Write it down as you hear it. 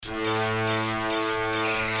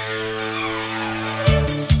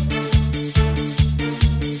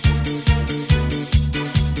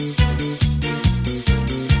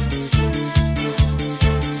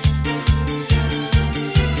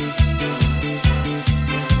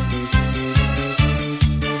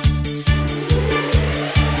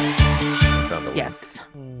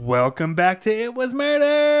Welcome back to It Was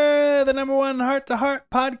Murder, the number one heart-to-heart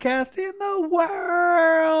podcast in the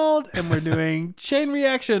world. And we're doing Chain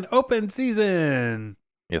Reaction Open Season.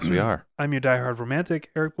 Yes, we are. I'm your diehard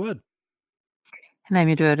romantic, Eric Blood. And I'm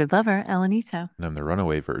your devoted lover, Elenito. And I'm the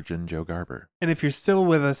runaway virgin, Joe Garber. And if you're still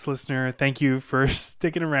with us, listener, thank you for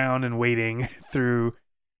sticking around and waiting through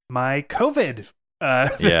my COVID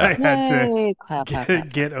that I had to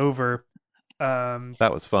get over.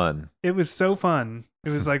 That was fun. It was so fun. It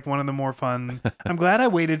was like one of the more fun. I'm glad I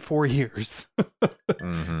waited 4 years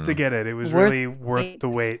to get it. It was really worth the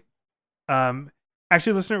wait.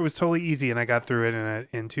 Actually, listener, it was totally easy, and I got through it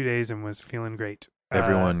in 2 days and was feeling great.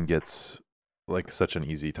 Everyone gets like such an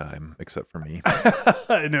easy time, except for me.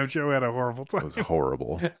 No, Joe had a horrible time. It was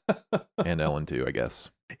horrible. And Ellen too, I guess.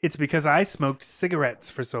 It's because I smoked cigarettes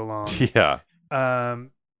for so long. Yeah.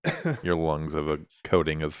 Your lungs have a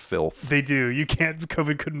coating of filth. They do.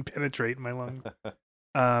 COVID couldn't penetrate my lungs.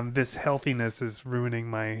 This healthiness is ruining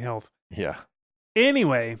my health. Yeah.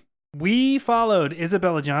 Anyway, we followed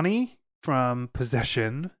Isabelle Adjani from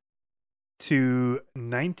Possession to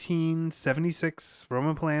 1976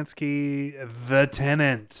 Roman Polanski, The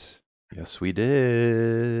Tenant. Yes, we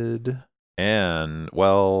did. And,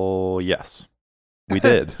 well, yes. We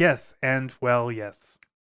did. Yes, and, well, yes.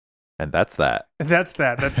 And that's that.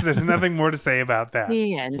 There's nothing more to say about that.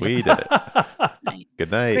 The end. We did it. Good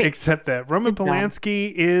night. Great. Except that Roman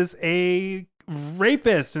Polanski is a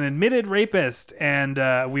rapist, an admitted rapist, and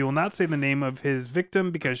we will not say the name of his victim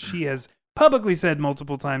because she has publicly said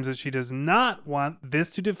multiple times that she does not want this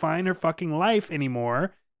to define her fucking life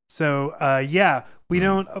anymore. So, we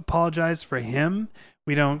don't apologize for him.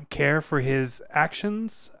 We don't care for his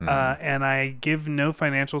actions, and I give no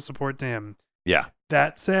financial support to him. Yeah.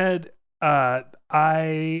 That said,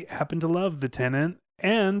 I happen to love The Tenant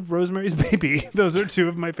and Rosemary's Baby. Those are two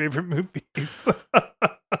of my favorite movies.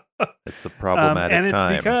 It's a problematic and it's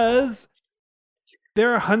time. because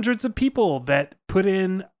there are hundreds of people that put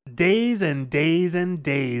in days and days and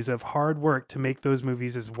days of hard work to make those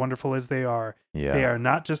movies as wonderful as they are. Yeah. They are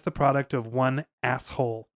not just the product of one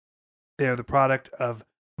asshole. They are the product of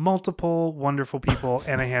multiple wonderful people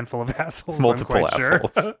and a handful of assholes. Multiple I'm quite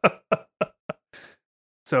assholes. Sure.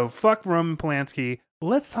 So fuck Roman Polanski.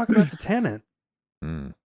 Let's talk about The Tenant.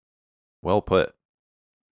 Well put.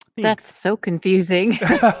 That's so confusing.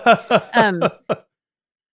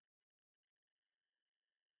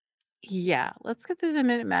 Yeah, let's go through the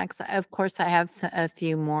minute max. Of course, I have a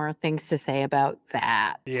few more things to say about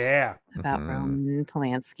that. Yeah. About Roman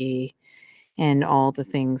Polanski and all the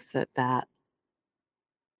things that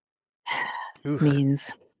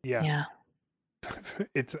means. Yeah.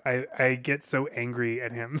 I get so angry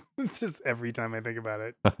at him just every time I think about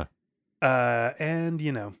it. And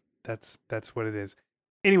that's what it is.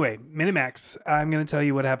 Anyway, Minimax, I'm going to tell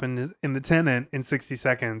you what happened in The Tenant in 60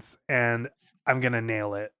 seconds, and I'm going to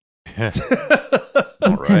nail it.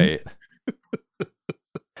 All right.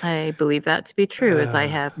 I believe that to be true, as I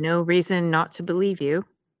have no reason not to believe you.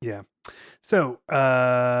 Yeah. So,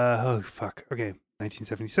 okay.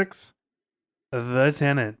 1976, The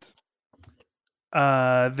Tenant.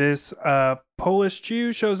 This Polish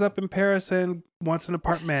Jew shows up in Paris and wants an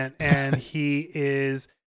apartment, and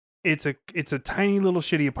it's a tiny little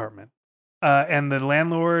shitty apartment. And the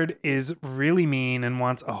landlord is really mean and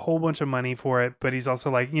wants a whole bunch of money for it, but he's also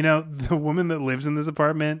like, the woman that lives in this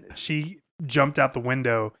apartment, she jumped out the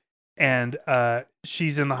window and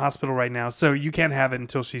she's in the hospital right now, so you can't have it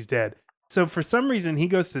until she's dead. So for some reason, he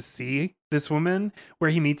goes to see this woman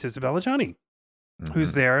where he meets Isabelle Adjani,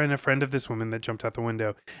 who's there, and a friend of this woman that jumped out the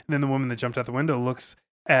window. And then the woman that jumped out the window looks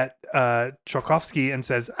at Tchaikovsky and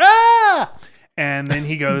says, "Ah!" And then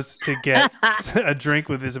he goes to get a drink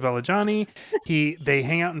with Isabelle Adjani. They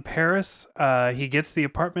hang out in Paris. He gets the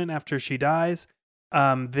apartment after she dies.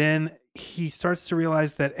 Then he starts to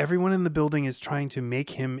realize that everyone in the building is trying to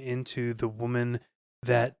make him into the woman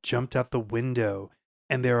that jumped out the window.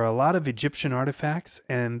 And there are a lot of Egyptian artifacts,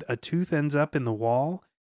 and a tooth ends up in the wall.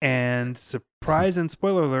 And surprise and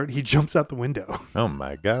spoiler alert, he jumps out the window. Oh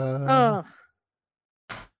my God.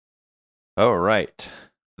 All right.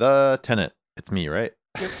 The Tenant. It's me, right?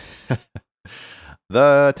 Yep.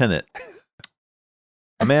 The Tenant.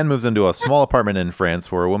 A man moves into a small apartment in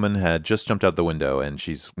France where a woman had just jumped out the window and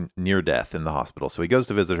she's near death in the hospital. So he goes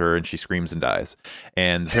to visit her and she screams and dies.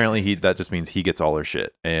 And apparently that just means he gets all her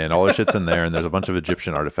shit. And all her shit's in there, and there's a bunch of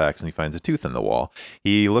Egyptian artifacts, and he finds a tooth in the wall.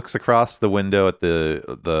 He looks across the window at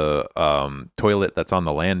the toilet that's on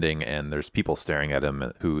the landing, and there's people staring at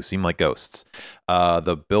him who seem like ghosts.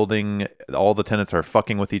 The building, all the tenants are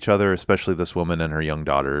fucking with each other, especially this woman and her young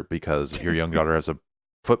daughter, because your young daughter has a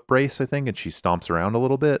foot brace, I think, and she stomps around a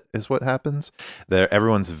little bit is what happens.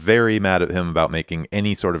 Everyone's very mad at him about making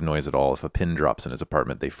any sort of noise at all. If a pin drops in his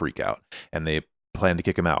apartment, they freak out, and they plan to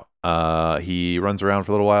kick him out. He runs around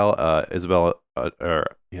for a little while. Isabelle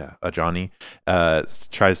Adjani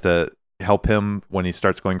tries to help him when he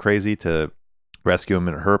starts going crazy to rescue him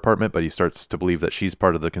in her apartment, but he starts to believe that she's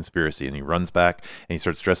part of the conspiracy, and he runs back and he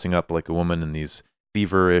starts dressing up like a woman in these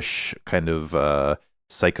feverish kind of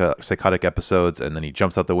psychotic episodes, and then he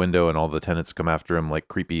jumps out the window and all the tenants come after him like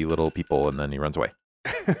creepy little people, and then he runs away.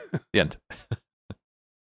 The end.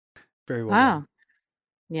 Very well Wow. done.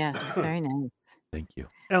 Yes, very nice. Thank you.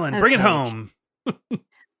 Ellen, bring it Okay. home.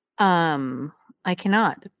 I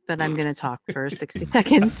cannot, but I'm going to talk for 60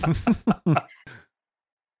 seconds.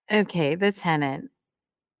 Okay, The Tenant.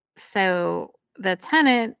 So, The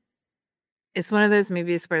Tenant is one of those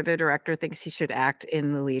movies where the director thinks he should act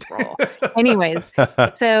in the lead role. Anyways,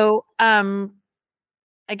 so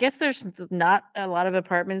I guess there's not a lot of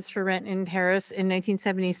apartments for rent in Paris in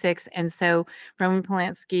 1976. And so Roman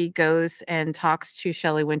Polanski goes and talks to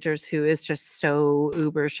Shelley Winters, who is just so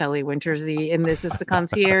uber Shelley Wintersy. And this is the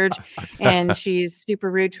concierge. And she's super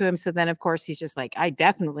rude to him. So then, of course, he's just like, I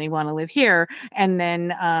definitely want to live here. And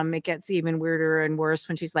then it gets even weirder and worse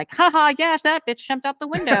when she's like, haha, yes, that bitch jumped out the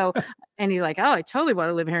window. And he's like, oh, I totally want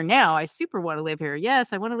to live here now. I super want to live here.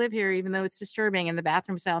 Yes, I want to live here, even though it's disturbing. And the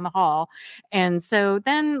bathroom's down the hall. And so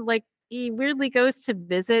then, like, he weirdly goes to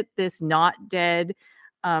visit this not dead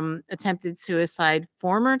attempted suicide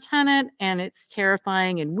former tenant, and it's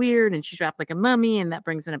terrifying and weird, and she's wrapped like a mummy, and that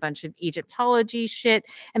brings in a bunch of Egyptology shit.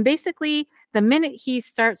 And basically, the minute he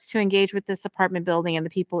starts to engage with this apartment building and the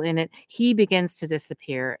people in it, he begins to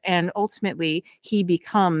disappear, and ultimately he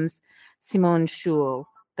becomes Simone Schul,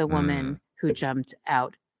 the woman who jumped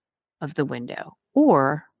out of the window.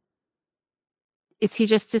 Or is he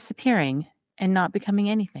just disappearing and not becoming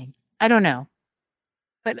anything? I don't know.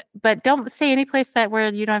 But don't say any place that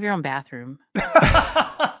where you don't have your own bathroom.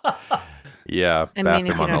 Yeah, I mean, bathroom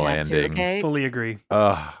if you on the don't have to, landing. okay? Fully agree.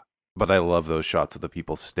 But I love those shots of the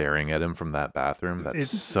people staring at him from that bathroom. That's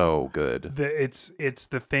so good. It's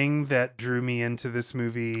the thing that drew me into this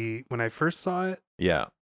movie when I first saw it. Yeah.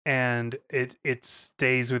 And it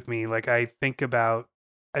stays with me. Like I think about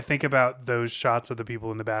those shots of the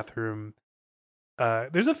people in the bathroom.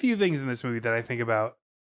 There's a few things in this movie that I think about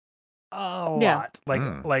a lot.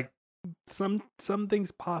 Like some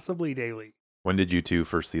things possibly daily. When did you two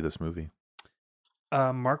first see this movie?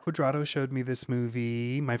 Mark Quadrado showed me this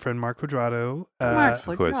movie. My friend Mark Quadrado, who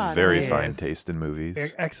has very fine Yes. taste in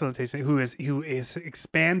movies. Excellent taste. Who is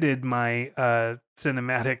expanded my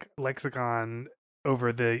cinematic lexicon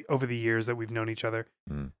over the years that we've known each other.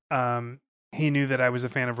 He knew that I was a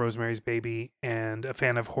fan of Rosemary's Baby and a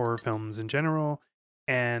fan of horror films in general.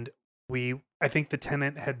 And I think The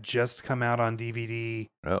Tenant had just come out on DVD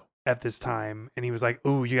at this time, and he was like,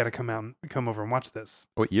 "Oh, you got to come over and watch this."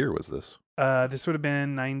 What year was this? This would have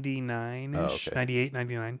been 99-ish, 98,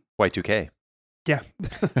 99. Y2K. Yeah.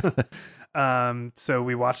 So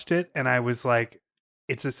we watched it, and I was like,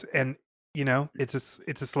 it's a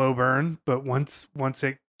slow burn, but once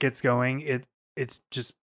it gets going, it's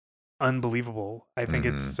just unbelievable. I think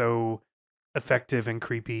it's so effective and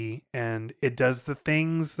creepy, and it does the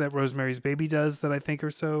things that Rosemary's Baby does that I think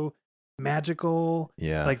are so magical.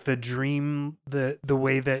 Yeah. Like the dream, the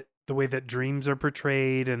way that dreams are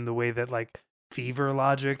portrayed, and the way that like fever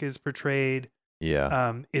logic is portrayed.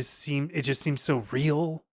 Yeah. It just seems so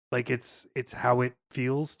real. Like it's how it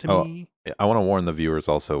feels to me. I want to warn the viewers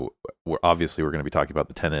also, we're going to be talking about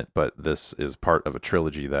The Tenant, but this is part of a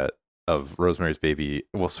trilogy of Rosemary's Baby,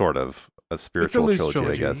 well, sort of a spiritual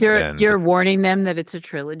trilogy, I guess. You're warning them that it's a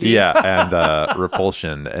trilogy. Yeah, and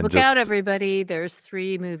Repulsion. And Look out, everybody. There's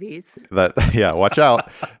 3 movies. Watch out.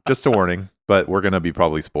 Just a warning. But we're going to be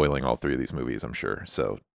probably spoiling all 3 of these movies, I'm sure.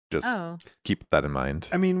 So just keep that in mind.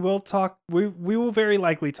 I mean, we'll talk. We will very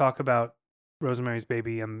likely talk about Rosemary's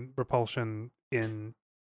Baby and Repulsion in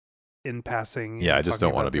passing. Yeah, I just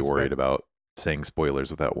don't want to be worried about saying spoilers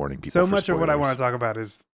without warning people. So much of what I want to talk about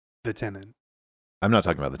is The Tenant. I'm not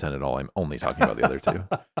talking about The Tenant at all. I'm only talking about the other 2.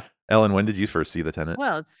 Ellen, when did you first see The Tenant?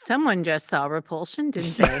 Well, someone just saw Repulsion,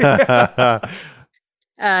 didn't they?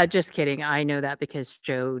 Just kidding. I know that because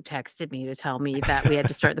Joe texted me to tell me that we had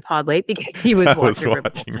to start the pod late because he was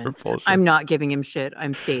watching Repulsion. I'm not giving him shit.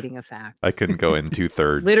 I'm stating a fact. I couldn't go in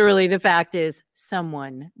 2/3. Literally, the fact is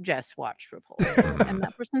someone just watched Repulsion and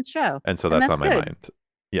that person's show. And so that's on my mind.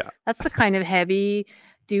 Yeah. That's the kind of heavy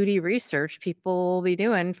duty research people will be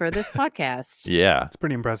doing for this podcast. Yeah. It's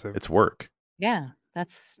pretty impressive. It's work. Yeah.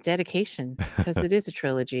 That's dedication because it is a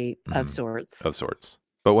trilogy of sorts.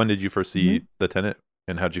 But when did you first see The Tenant?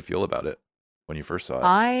 And how'd you feel about it when you first saw it?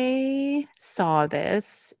 I saw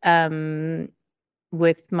this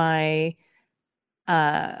with my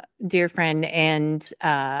dear friend, and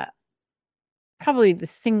probably the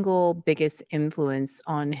single biggest influence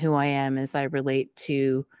on who I am as I relate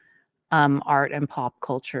to art and pop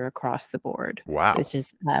culture across the board. Wow. It's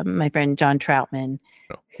just my friend John Troutman,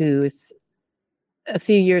 Oh. who's a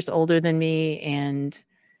few years older than me, and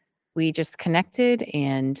we just connected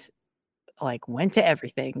and like went to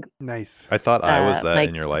everything. Nice. I thought I was that like,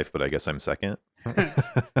 in your life, but I guess I'm second.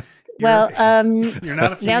 well, You're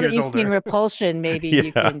not a few now that years you've seen older. Repulsion, maybe you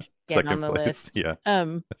Yeah, can get on second the place. list. Yeah.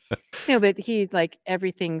 No, but he like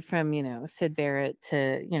everything from, Sid Barrett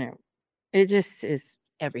to, it just is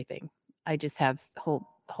everything. I just have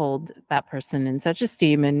hold that person in such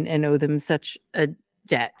esteem and owe them such a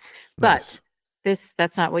debt. Nice. But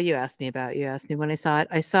that's not what you asked me about. You asked me when I saw it.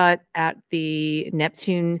 I saw it at the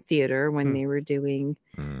Neptune Theater when they were doing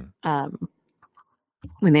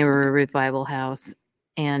when they were a revival house.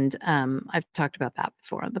 And I've talked about that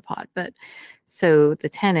before on the pod. But so the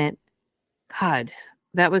Tenant, God,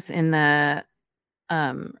 that was in the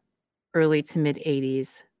early to mid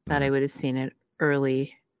 80s that I would have seen it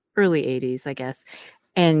early 80s, I guess.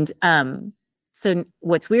 And so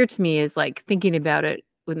what's weird to me is like thinking about it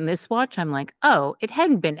in this watch, I'm like, oh, it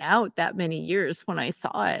hadn't been out that many years when I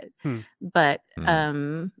saw it. But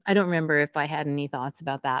I don't remember if I had any thoughts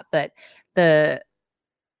about that. But the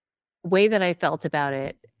way that I felt about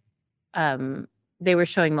it, they were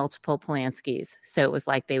showing multiple Polanskis. So it was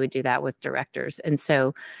like they would do that with directors. And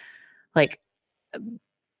so like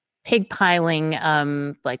pig piling,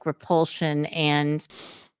 like Repulsion and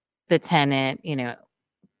The Tenant,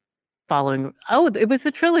 following. Oh, it was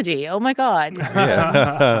the trilogy. Oh my God.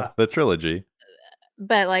 Yeah. The trilogy.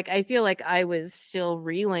 But like, I feel like I was still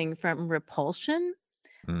reeling from Repulsion.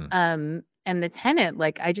 And The Tenant,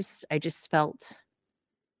 like I just felt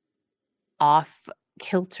off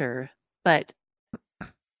kilter, but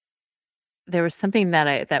there was something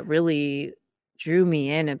that really drew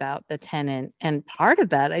me in about The Tenant. And part of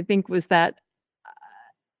that, I think, was that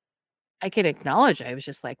I can acknowledge I was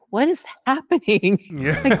just like, what is happening?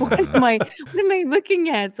 Like, what am I looking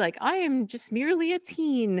at? It's like, I am just merely a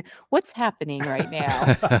teen. What's happening right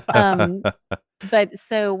now? But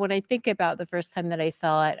so when I think about the first time that I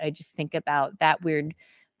saw it, I just think about that weird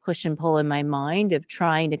push and pull in my mind of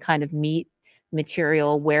trying to kind of meet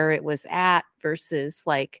material where it was at versus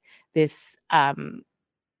like this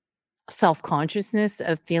self-consciousness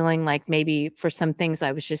of feeling like maybe for some things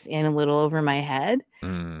I was just in a little over my head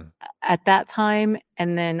at that time.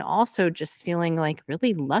 And then also just feeling like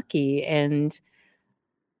really lucky and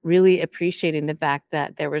really appreciating the fact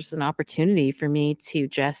that there was an opportunity for me to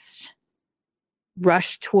just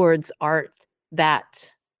rush towards art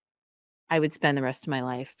that I would spend the rest of my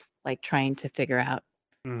life like trying to figure out.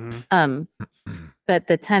 But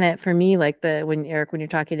The Tenant for me, like when you're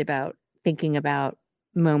talking about thinking about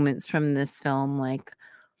moments from this film, like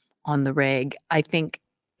on the rig, I think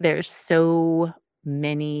there's so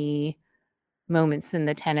many moments in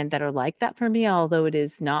The Tenant that are like that for me, although it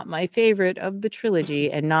is not my favorite of the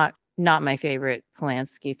trilogy and not my favorite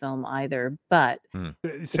Polanski film either, but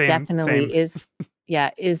it definitely is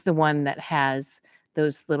the one that has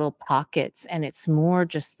those little pockets, and it's more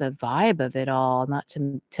just the vibe of it all, not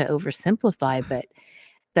to oversimplify, but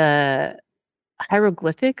the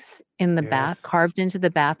hieroglyphics in the bath carved into the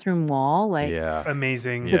bathroom wall, like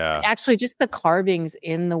amazing. Yeah. actually just the carvings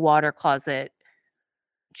in the water closet,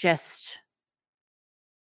 just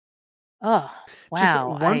oh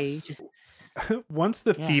wow. Once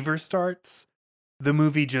the fever starts, the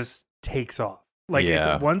movie just takes off. Like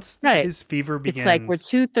it's once his fever begins. It's like we're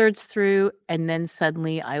 2/3 through, and then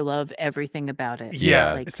suddenly I love everything about it.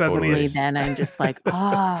 Yeah, like suddenly totally. Then I'm just like,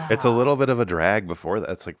 It's a little bit of a drag before that.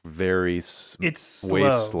 It's like it's way slow.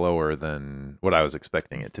 slower than what I was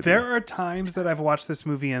expecting it to be. There are times that I've watched this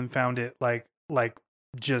movie and found it like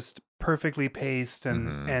just perfectly paced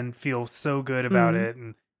and feel so good about it,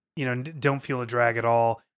 and don't feel a drag at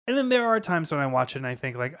all. And then there are times when I watch it and I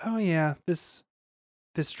think like, oh yeah, this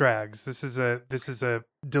drags. This is a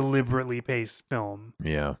deliberately paced film.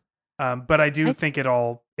 Yeah. But I do think it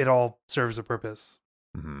all serves a purpose.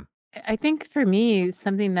 I think for me,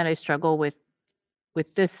 something that I struggle with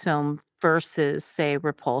this film versus say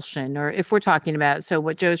Repulsion, or if we're talking about, so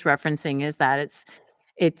what Joe's referencing is that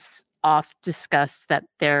it's oft discussed that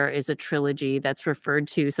there is a trilogy that's referred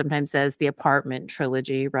to sometimes as the Apartment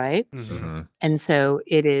trilogy, right? And so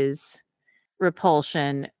it is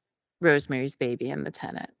Repulsion, Rosemary's Baby, and The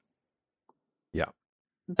Tenant. Yeah.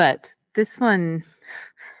 But this one,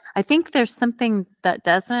 I think there's something that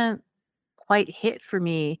doesn't quite hit for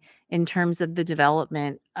me in terms of the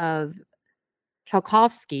development of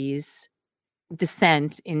Tchaikovsky's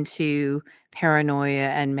descent into paranoia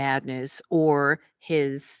and madness, or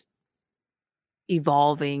his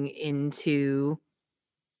evolving into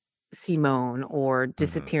Simone or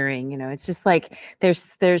disappearing. It's just like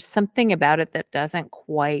there's something about it that doesn't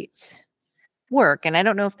quite work. And I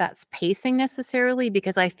don't know if that's pacing necessarily,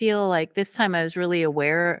 because I feel like this time I was really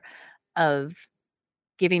aware of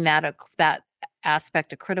giving that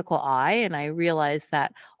aspect a critical eye, and I realized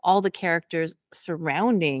that all the characters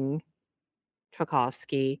surrounding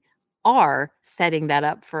Tchaikovsky are setting that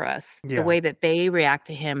up for us. The Yeah. way that they react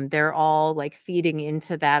to him, they're all like feeding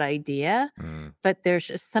into that idea. But there's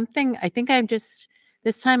just something, I think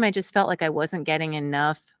this time I just felt like I wasn't getting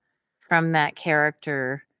enough from that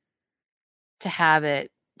character to have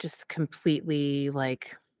it just completely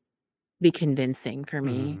like be convincing for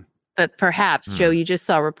me. But perhaps, Joe, you just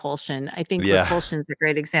saw Repulsion. I think Yeah. Repulsion's a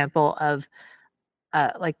great example of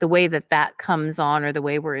like the way that comes on, or the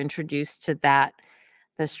way we're introduced to that,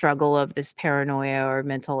 the struggle of this paranoia or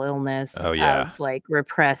mental illness of like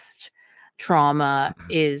repressed trauma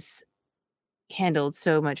is handled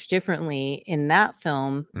so much differently in that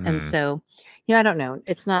film. And so, I don't know.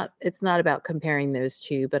 It's not about comparing those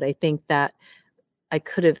two, but I think that I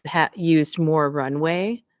could have used more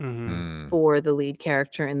runway for the lead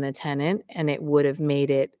character in The Tenant, and it would have made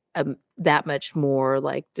it that much more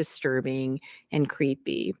like disturbing and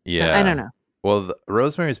creepy. Yeah. So I don't know. Well,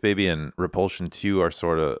 Rosemary's Baby and Repulsion 2 are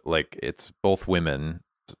sort of like, it's both women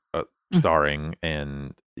starring,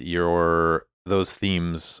 and those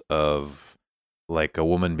themes of like a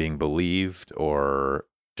woman being believed, or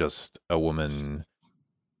just a woman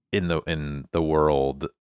in the world,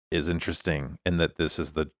 is interesting, and that this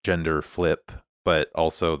is the gender flip, but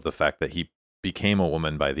also the fact that he became a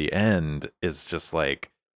woman by the end is just like,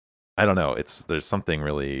 I don't know, there's something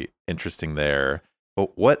really interesting there.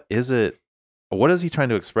 But what is he trying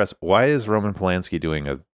to express? Why is Roman Polanski doing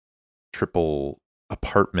a triple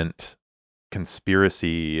apartment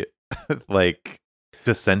conspiracy like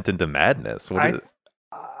descent into madness?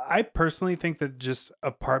 I personally think that just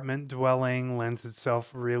apartment dwelling lends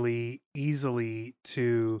itself really easily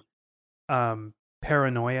to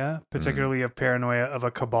paranoia, particularly of paranoia of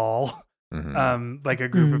a cabal, like a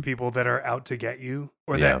group of people that are out to get you,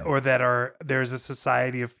 or there's a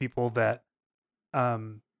society of people that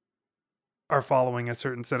are following a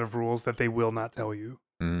certain set of rules that they will not tell you.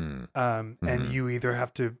 And you either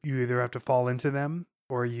have to fall into them,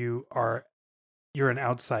 or you're an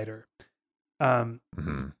outsider.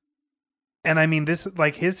 And I mean, this,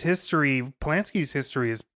 like, Polanski's history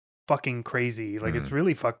is fucking crazy. Like, it's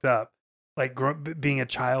really fucked up. Like, being a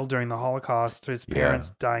child during the Holocaust, his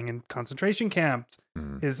parents dying in concentration camps,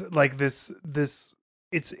 is like this.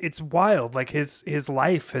 It's wild. Like, his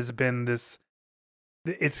life has been this.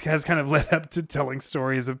 It has kind of led up to telling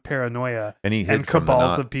stories of paranoia and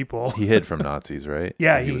cabals of people. He hid from Nazis, right?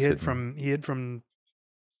 Yeah, he hid from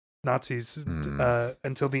Nazis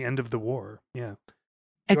until the end of the war. Yeah.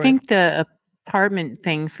 I think the apartment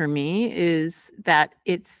thing for me is that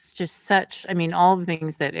it's just all the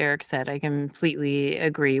things that Eric said, I completely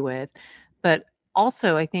agree with. But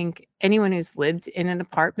also, I think anyone who's lived in an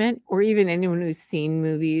apartment, or even anyone who's seen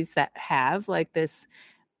movies that have like this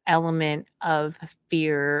element of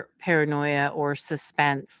fear, paranoia, or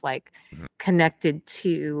suspense, like connected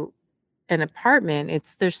to an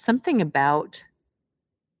apartment, there's something about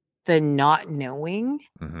the not knowing.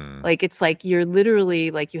 Like, it's like you're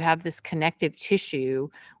literally like, you have this connective tissue,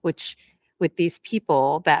 which with these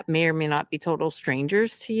people that may or may not be total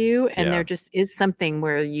strangers to you, and there just is something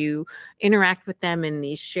where you interact with them in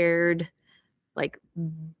these shared like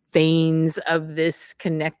veins of this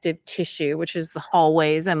connective tissue, which is the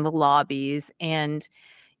hallways and the lobbies. And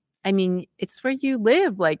I mean, it's where you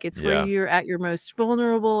live. Like, it's where you're at your most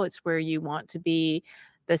vulnerable. It's where you want to be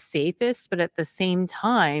the safest. But at the same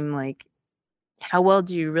time, like, how well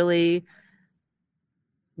do you really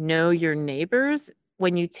know your neighbors?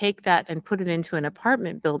 When you take that and put it into an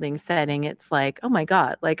apartment building setting, it's like, oh my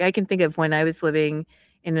God. Like, I can think of when I was living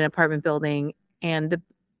in an apartment building, and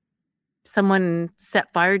someone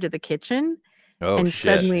set fire to the kitchen. And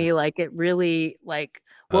suddenly, like, it really like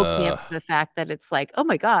woke me up to the fact that it's like, oh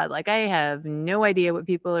my God, like, I have no idea what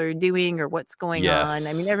people are doing or what's going on.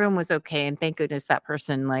 I mean, everyone was okay, and thank goodness that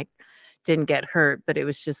person like didn't get hurt, but it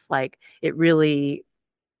was just like, it really,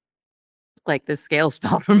 like, the scales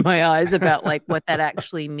fell from my eyes about like what that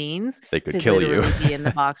actually means. They could to kill you. literally be in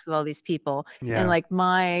the box with all these people. And like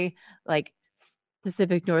my like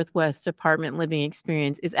Pacific Northwest apartment living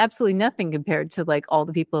experience is absolutely nothing compared to like all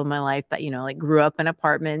the people in my life that, like grew up in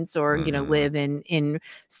apartments or, live in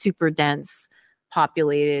super dense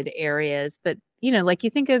populated areas. But, like you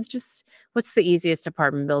think of just what's the easiest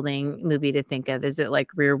apartment building movie to think of? Is it like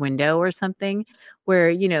Rear Window or something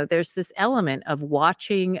where, there's this element of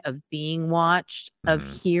watching, of being watched, of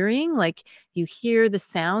hearing, like you hear the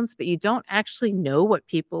sounds, but you don't actually know what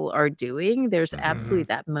people are doing. There's absolutely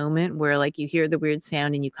that moment where like you hear the weird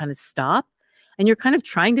sound and you kind of stop and you're kind of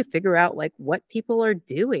trying to figure out like what people are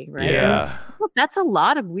doing, right? Yeah. That's a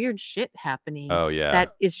lot of weird shit happening. Oh, yeah.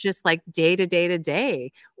 That is just like day to day to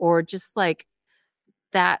day, or just like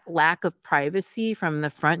that lack of privacy from the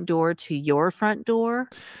front door to your front door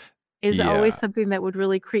is always something that would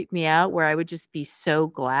really creep me out, where I would just be so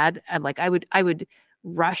glad. I would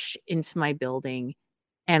rush into my building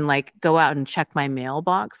and like go out and check my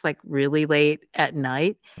mailbox like really late at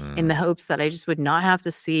night in the hopes that I just would not have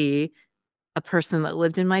to see a person that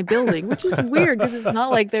lived in my building, which is weird because it's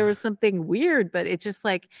not like there was something weird, but it's just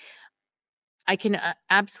like I can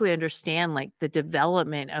absolutely understand like the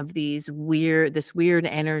development of this weird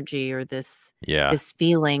energy or this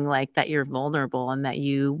feeling like that you're vulnerable and that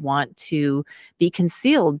you want to be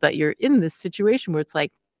concealed, but you're in this situation where it's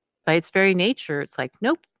like by its very nature, it's like,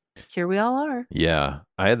 nope, here we all are. Yeah.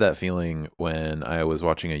 I had that feeling when I was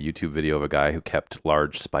watching a YouTube video of a guy who kept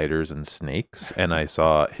large spiders and snakes, and I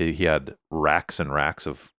saw he had racks and racks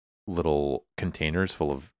of little containers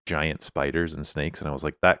full of giant spiders and snakes, and I was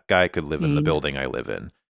like, that guy could live in the building I live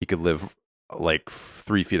in. He could live like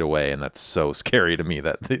 3 feet away, and that's so scary to me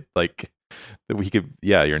that we could,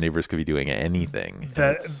 your neighbors could be doing anything.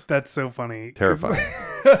 That's so funny. Terrifying.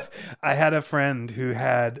 I had a friend who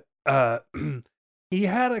had he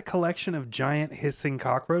had a collection of giant hissing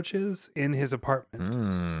cockroaches in his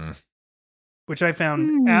apartment. Which I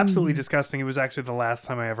found absolutely disgusting. It was actually the last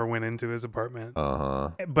time I ever went into his apartment.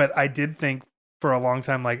 But I did think for a long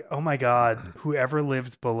time, like, oh my God, whoever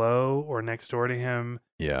lives below or next door to him,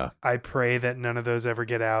 I pray that none of those ever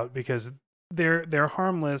get out, because they're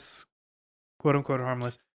harmless, quote unquote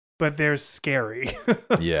harmless, but they're scary.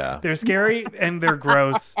 They're scary and they're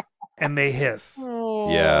gross and they hiss.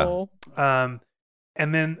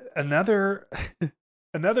 And then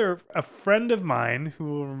a friend of mine who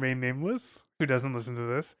will remain nameless, who doesn't listen to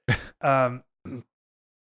this,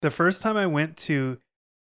 the first time I went to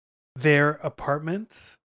their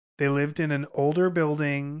apartment, they lived in an older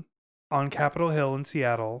building on Capitol Hill in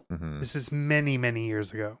Seattle. This is many, many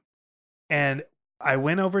years ago. And I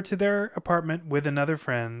went over to their apartment with another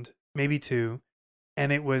friend, maybe two,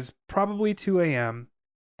 and it was probably 2 a.m.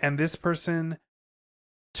 And this person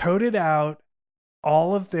toted out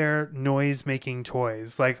all of their noise-making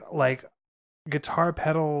toys, like guitar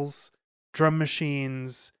pedals, drum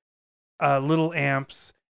machines, little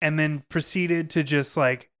amps, and then proceeded to just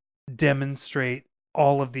like demonstrate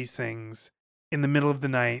all of these things in the middle of the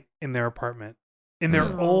night in their apartment, in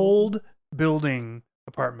their old building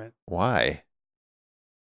apartment. Why?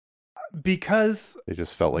 Because they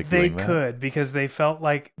just felt like they doing that? could, because they felt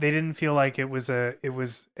like they didn't feel like it was an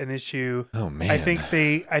issue. Oh man. I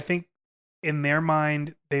think in their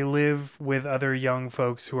mind, they live with other young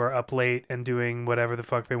folks who are up late and doing whatever the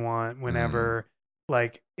fuck they want whenever,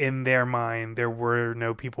 like, in their mind, there were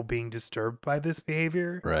no people being disturbed by this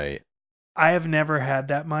behavior. Right. I have never had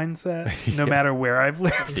that mindset, no matter where I've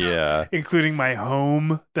lived, including my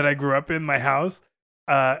home that I grew up in, my house.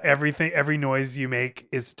 Every noise you make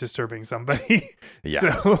is disturbing somebody.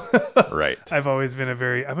 So, right. I've always been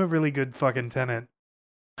I'm a really good fucking tenant.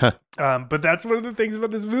 But that's one of the things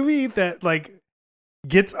about this movie that like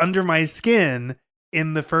gets under my skin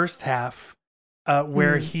in the first half,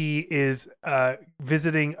 where he is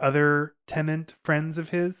visiting other tenant friends of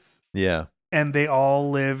his. Yeah. And they all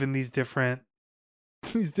live in these different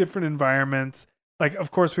environments. Like,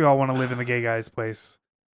 of course, we all want to live in the gay guy's place.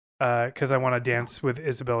 Because I want to dance with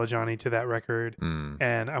Isabelle Adjani to that record,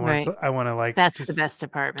 and I want to like. That's the best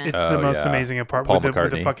apartment. It's the most amazing apartment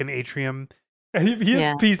with the fucking atrium.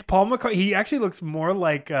 He's Paul McCartney. He actually looks more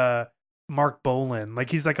like Mark Bolan.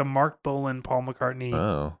 Like he's like a Mark Bolan Paul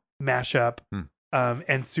McCartney mashup,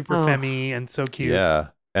 and super femmy and so cute. Yeah.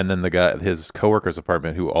 And then the guy, his coworker's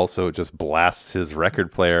apartment, who also just blasts his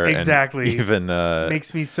record player. Exactly. And even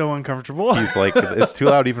makes me so uncomfortable. He's like, it's too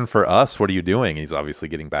loud even for us. What are you doing? He's obviously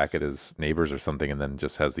getting back at his neighbors or something, and then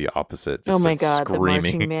just has the opposite. Just oh my God, screaming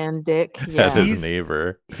the marching man dick. At his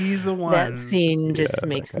neighbor. He's the one. That scene just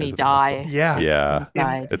makes me die. Awesome.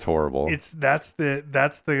 Yeah. It's horrible. That's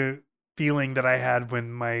the feeling that I had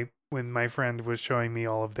when my friend was showing me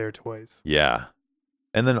all of their toys. Yeah.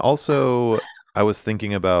 And then also I was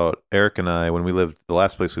thinking about Eric and I when we lived the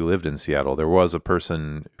last place we lived in Seattle. There was a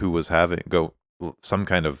person who was having some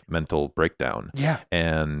kind of mental breakdown. Yeah.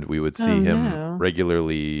 And we would see Oh, him no.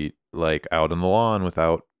 regularly, like out on the lawn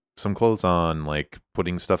without some clothes on, like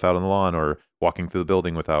putting stuff out on the lawn or walking through the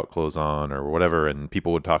building without clothes on or whatever. And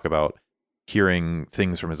people would talk about hearing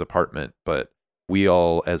things from his apartment, but we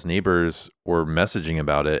all as neighbors were messaging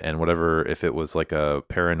about it, and whatever, if it was like a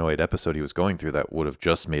paranoid episode he was going through, that would have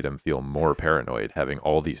just made him feel more paranoid, having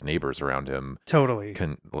all these neighbors around him Totally.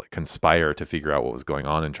 conspire to figure out what was going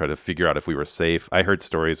on and try to figure out if we were safe. I heard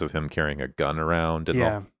stories of him carrying a gun around in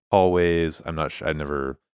the hallways. I'm not sure, I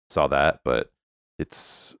never saw that, but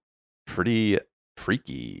it's pretty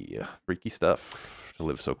freaky stuff to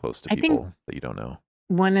live so close to people that you don't know.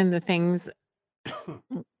 One of the things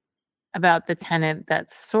about the Tenant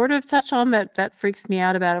that sort of touch on that freaks me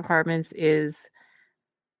out about apartments is,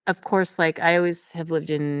 of course, like I always have lived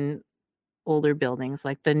in older buildings.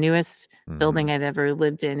 Like the newest building I've ever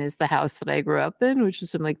lived in is the house that I grew up in, which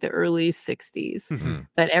is from like the early 60s. Mhm.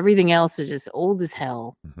 But everything else is just old as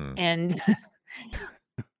hell. Mhm. And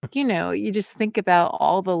you just think about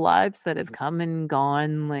all the lives that have come and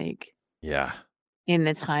gone, like Yeah. in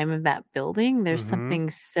the time of that building. There's Mhm. something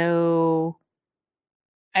so,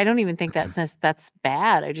 I don't even think that's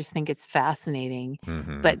bad. I just think it's fascinating.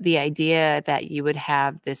 Mhm. But the idea that you would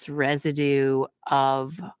have this residue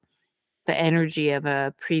of the energy of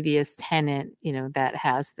a previous tenant, that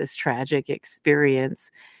has this tragic experience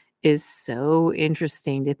is so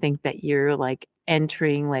interesting to think that you're like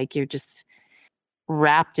entering, like you're just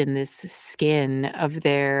wrapped in this skin of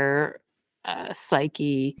their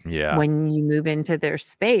psyche Yeah. when you move into their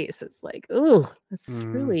space. It's like, oh, it's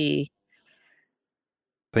really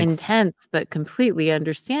intense, but completely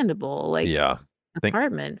understandable. Like Yeah.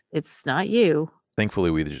 apartments, it's not you. Thankfully,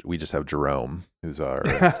 we just have Jerome, who's our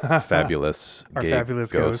fabulous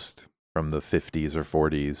ghost from the 50s or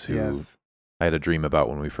 40s, who I had a dream about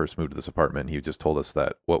when we first moved to this apartment. He just told us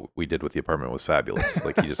that what we did with the apartment was fabulous.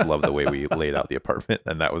 Like, he just loved the way we laid out the apartment,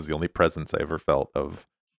 and that was the only presence I ever felt of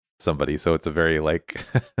somebody. So it's a very like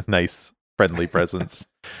nice, friendly presence,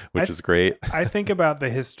 which is great. I think about the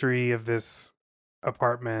history of this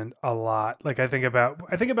apartment a lot. Like I tend to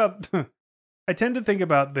think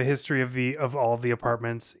about the history of all of the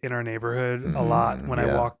apartments in our neighborhood a lot when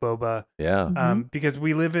I walk Boba. Yeah. Because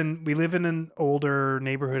we live in an older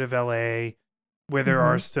neighborhood of LA where there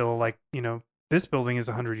are still like, this building is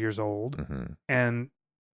 100 years old, and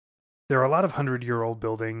there are a lot of 100-year-old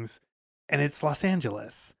buildings, and it's Los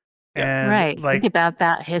Angeles. And right, like, think about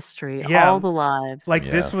that history, all the lives. Like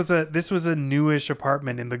this was a newish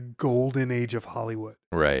apartment in the golden age of Hollywood.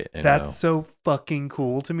 Right. That's so fucking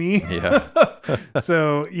cool to me. Yeah.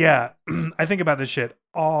 So yeah, I think about this shit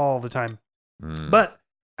all the time. But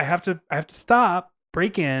I have to stop,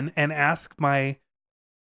 break in, and ask my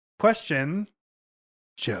question,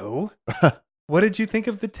 Joe. What did you think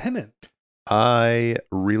of The Tenant? I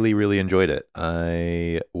really, really enjoyed it.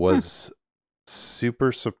 I was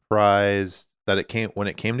super surprised that when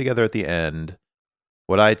it came together at the end.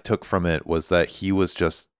 What I took from it was that he was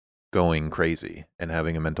just going crazy and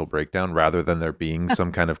having a mental breakdown rather than there being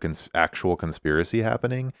some kind of actual conspiracy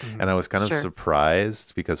happening. And I was kind of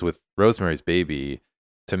surprised because with Rosemary's Baby,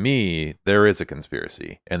 to me, there is a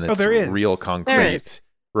conspiracy, and it's real concrete,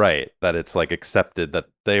 right? That it's like accepted that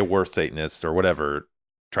they were Satanists or whatever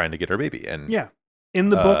trying to get her baby. And in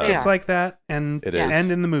the book, it's like that, and it is.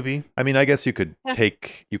 And in the movie. I mean, I guess you could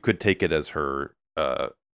take it as her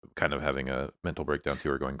kind of having a mental breakdown too,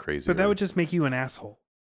 or going crazy. But that would just make you an asshole.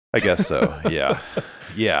 I guess so.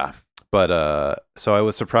 Yeah. But so I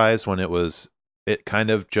was surprised when it kind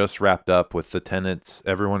of just wrapped up with the tenants,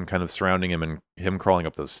 everyone kind of surrounding him and him crawling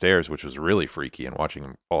up those stairs, which was really freaky, and watching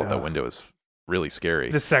him fall out that window is really scary.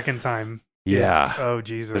 The second time. Yeah. Oh,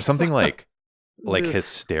 Jesus. There's something like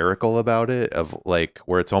hysterical about it, of like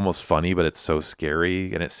where it's almost funny, but it's so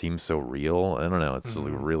scary and it seems so real. I don't know. It's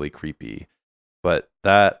really creepy. But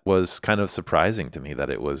that was kind of surprising to me, that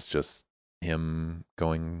it was just him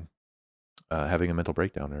having a mental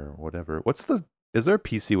breakdown or whatever. Is there a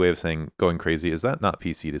PC way of saying going crazy? Is that not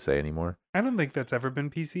PC to say anymore? I don't think that's ever been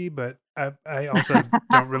PC, but I also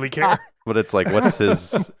don't really care. But it's like, what's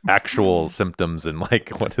his actual symptoms, and like,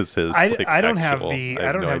 what is his? I don't have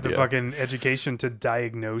the fucking education to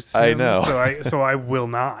diagnose him, I know. So I will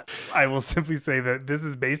not. I will simply say that this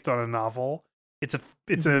is based on a novel. It's a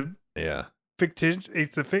fiction.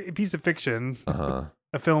 It's a piece of fiction.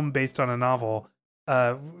 A film based on a novel.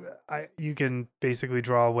 You can basically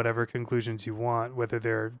draw whatever conclusions you want, whether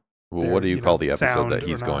they're what do you call the episode that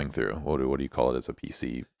he's going through? What do you call it as a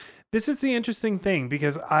PC? This is the interesting thing,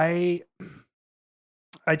 because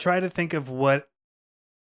I try to think of what.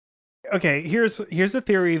 Okay, here's a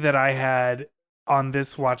theory that I had on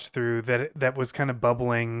this watch through that was kind of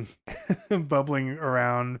bubbling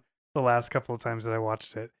around the last couple of times that I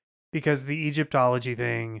watched it, because the Egyptology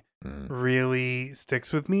thing really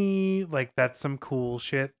sticks with me. Like, that's some cool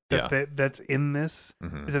shit that's in this.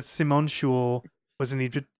 Is that Simone Schul was an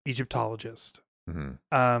Egyptologist.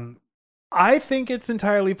 I think it's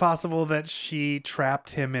entirely possible that she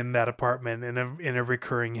trapped him in that apartment in a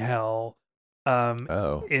recurring hell.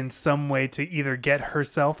 In some way to either get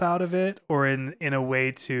herself out of it, or in a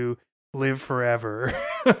way to live forever.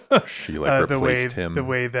 She replaced him the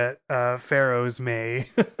way that pharaohs may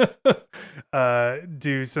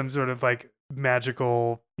do some sort of like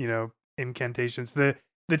magical, incantations. The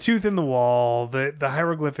tooth in the wall, the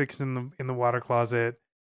hieroglyphics in the water closet.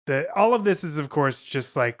 All of this is, of course,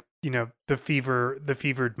 just like, the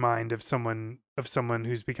fevered mind of someone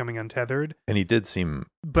who's becoming untethered. And he did seem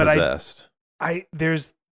possessed.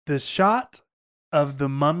 There's the shot of the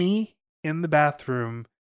mummy in the bathroom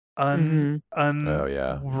unwrapping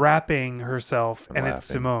herself, and it's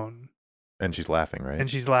Simone. And she's laughing, right? And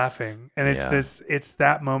she's laughing. And it's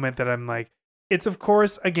that moment that I'm like, it's, of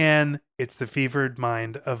course, again, it's the fevered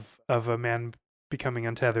mind of a man becoming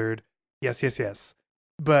untethered. Yes.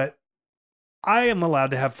 But I am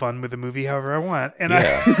allowed to have fun with the movie however I want. And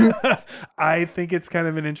I think it's kind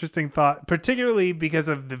of an interesting thought, particularly because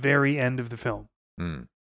of the very end of the film.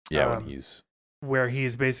 Where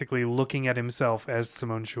he's basically looking at himself as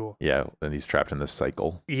Simone Schul. Yeah, and he's trapped in this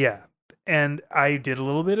cycle. Yeah. And I did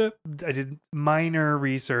minor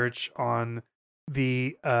research on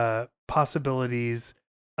the possibilities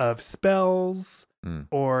of spells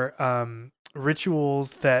or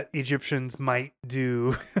rituals that Egyptians might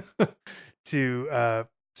do to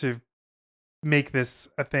make this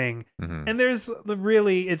a thing. And there's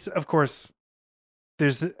of course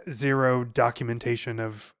there's zero documentation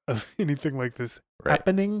of anything like this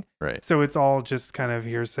happening. Right. So it's all just kind of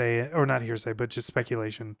hearsay, or not hearsay, but just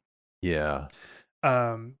speculation. Yeah.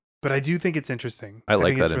 But I do think it's interesting. I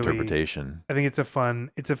like that interpretation. I think it's a fun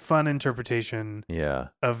interpretation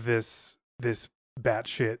of this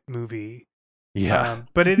batshit movie. Yeah.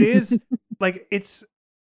 But it is like, it's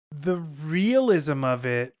the realism of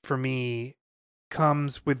it for me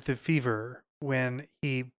comes with the fever when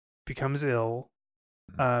he becomes ill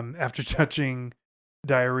after touching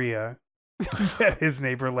diarrhea that his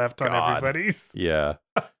neighbor left on everybody's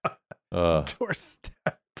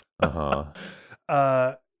doorstep.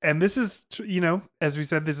 And this is, as we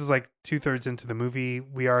said, this is like 2/3 into the movie.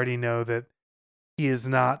 We already know that he is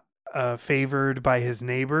not favored by his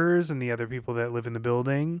neighbors and the other people that live in the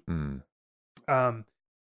building.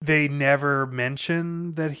 They never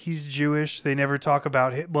mention that he's Jewish. They never talk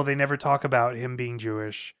about they never talk about him being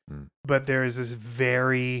Jewish. But there is this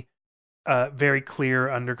very, very clear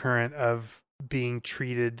undercurrent of being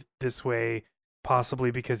treated this way, possibly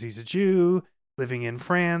because he's a Jew living in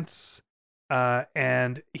France.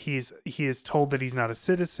 And he is told that he's not a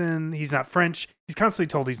citizen. He's not French. He's constantly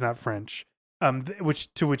told he's not French.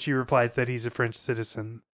 To which he replies that he's a French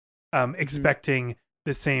citizen, expecting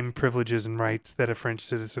the same privileges and rights that a French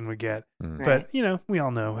citizen would get. But, we all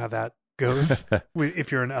know how that goes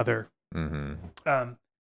if you're an other. But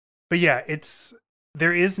yeah,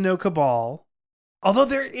 there is no cabal. Although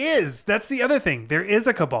there is. That's the other thing. There is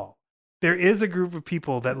a cabal. There is a group of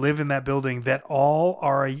people that live in that building that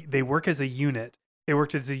they work as a unit. They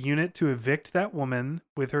worked as a unit to evict that woman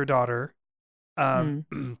with her daughter.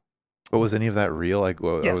 But was any of that real?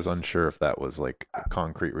 Yes. I was unsure if that was like a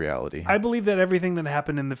concrete reality. I believe that everything that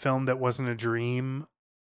happened in the film that wasn't a dream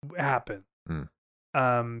happened.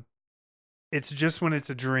 It's just when it's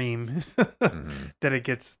a dream that it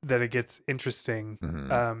gets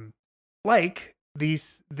interesting. Like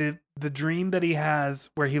the dream that he has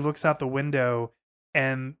where he looks out the window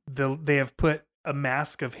and they have put a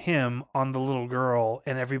mask of him on the little girl,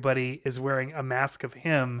 and everybody is wearing a mask of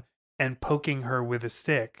him and poking her with a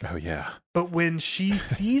stick. Oh, yeah. But when she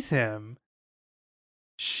sees him,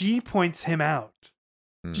 she points him out.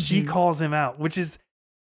 She calls him out,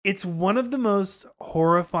 it's one of the most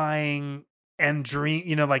horrifying and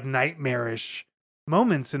like nightmarish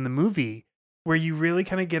moments in the movie, where you really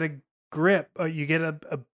kind of get a grip. You get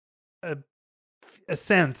a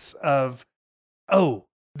sense of,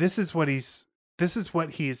 this is what he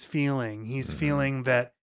is feeling. He's feeling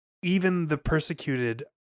that even the persecuted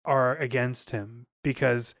are against him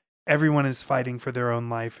because everyone is fighting for their own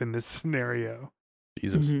life in this scenario.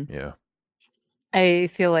 Jesus. Yeah. I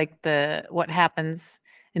feel like what happens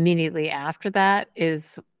immediately after that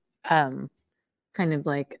is kind of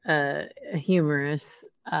like a humorous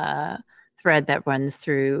thread that runs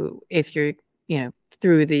through, if you're,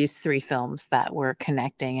 through these three films that we're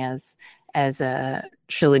connecting as a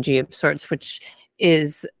trilogy of sorts, which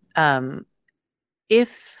is,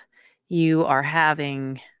 if you are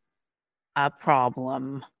having a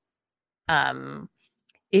problem,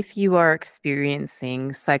 if you are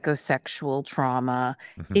experiencing psychosexual trauma,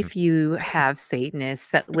 if you have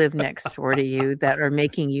Satanists that live next door to you that are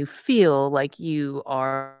making you feel like you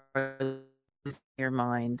are losing your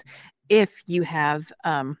mind, if you have,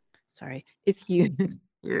 if you,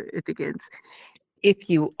 here it begins. If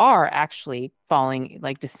you are actually falling,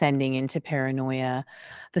 like descending into paranoia,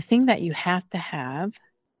 the thing that you have to have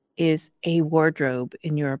is a wardrobe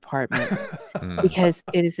in your apartment, because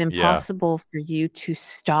it is impossible for you to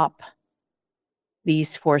stop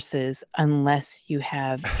these forces unless you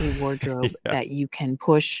have a wardrobe that you can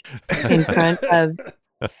push in front of.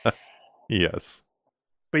 Yes.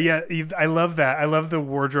 But yeah, I love that. I love the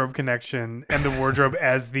wardrobe connection and the wardrobe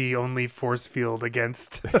as the only force field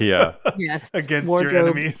against Yes, against wardrobe your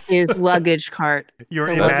enemies. is luggage cart. Your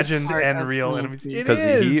The imagined luggage cart and of real Nancy. enemies. It 'Cause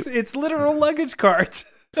is. It's literal luggage cart.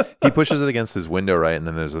 He pushes it against his window, right? And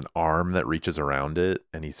then there's an arm that reaches around it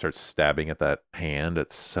and he starts stabbing at that hand.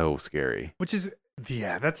 It's so scary. Which is,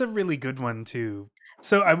 that's a really good one too.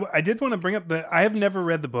 So I did want to bring up I have never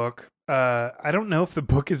read the book. I don't know if the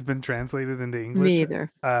book has been translated into English. Me either.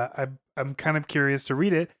 I'm kind of curious to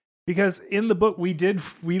read it, because in the book we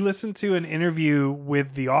listened to an interview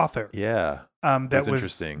with the author. Yeah. That was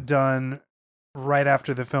interesting. done right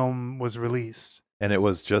after the film was released. And it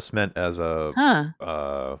was just meant as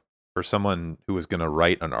for someone who was going to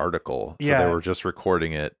write an article. So they were just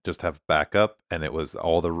recording it, just have backup, and it was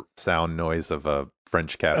all the sound noise of a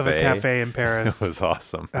French cafe. Of a cafe in Paris. It was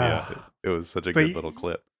awesome. It was such a good little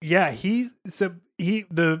clip. Yeah,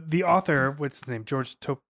 the author, what's his name?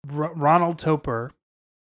 Ronald Topper.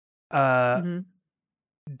 Didn't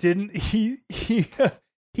he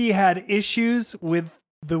had issues with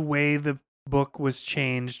the way the book was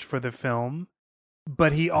changed for the film,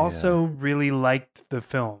 but he also really liked the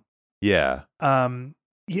film. Yeah.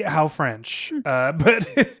 How French. But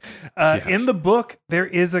in the book there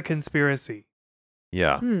is a conspiracy.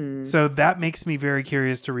 Yeah. So that makes me very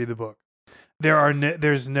curious to read the book.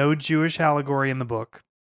 There's no Jewish allegory in the book.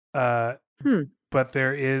 But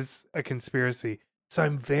there is a conspiracy. So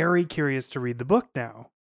I'm very curious to read the book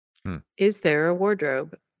now. Is there a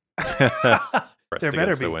wardrobe? There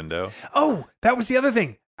better be. The window. Oh, that was the other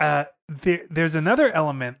thing. There's another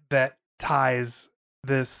element that ties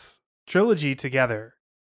this trilogy together.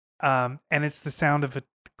 And it's the sound of a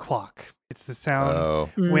clock. It's the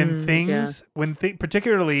sound when things,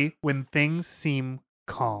 particularly when things seem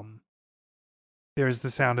calm. There's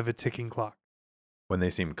the sound of a ticking clock. When they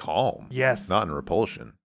seem calm. Yes. Not in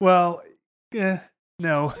Repulsion. Well,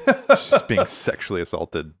 no. Just being sexually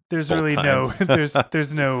assaulted. There's really times.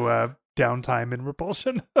 there's no downtime in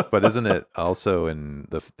Repulsion. But isn't it also in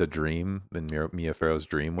the dream, in Mia Farrow's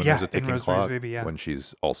dream, when there's a ticking clock? Baby, when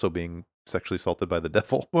she's also being sexually assaulted by the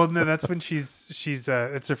devil? Well, no, that's when she's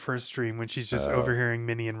it's her first dream, when she's just overhearing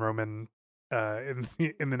Minnie and Roman in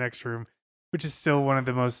the next room, which is still one of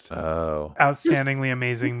the most outstandingly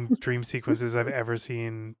amazing dream sequences I've ever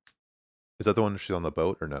seen. Is that the one she's on the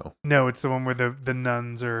boat or no? No, it's the one where the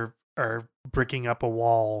nuns are bricking up a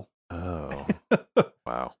wall. Oh,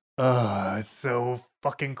 wow. It's so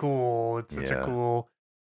fucking cool. It's such a cool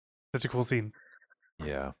scene.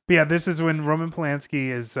 Yeah. But yeah, this is when Roman Polanski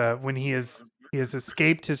is when he has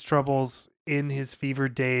escaped his troubles in his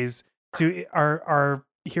fevered days to our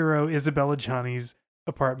hero Isabelle Adjani's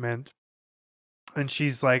apartment. And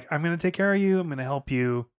she's like, I'm going to take care of you. I'm going to help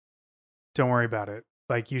you. Don't worry about it.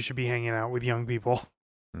 Like, you should be hanging out with young people.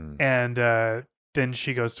 And then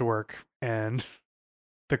she goes to work and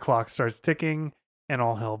the clock starts ticking and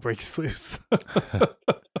all hell breaks loose.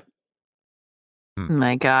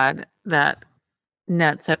 My God, that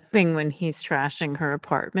nuts up thing when he's trashing her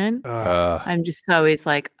apartment. I'm just always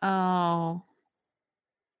like, oh,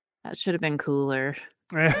 that should have been cooler.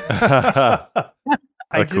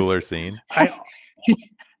 Cooler scene.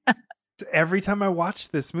 Every time I watch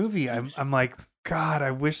this movie, I'm like, God,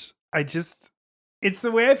 I wish it's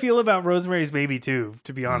the way I feel about Rosemary's Baby too,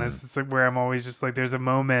 to be honest. It's like where I'm always just like,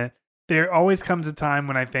 there always comes a time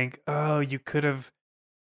when I think, oh, you could have,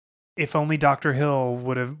 if only Dr. Hill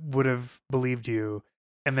would have believed you.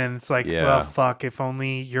 And then it's like, well, fuck, if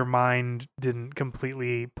only your mind didn't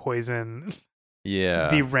completely poison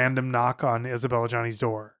the random knock on Isabelle Adjani's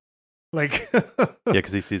door. Like,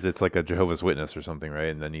 because he sees it's like a Jehovah's Witness or something, right?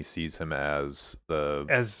 And then he sees him as the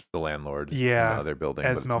landlord. Yeah, in their building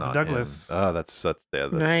as Melvin Douglas. Him. Oh, that's so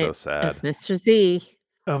sad. As Mr. Z.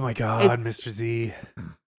 Oh my God, It's Mr. Z.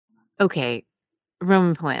 okay.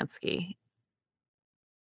 Roman Polanski.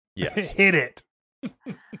 Yes. Hit it.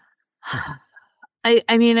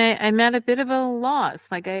 I mean, I'm at a bit of a loss.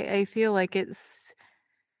 Like I feel like it's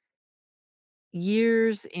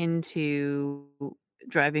years into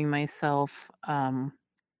driving myself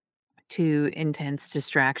to intense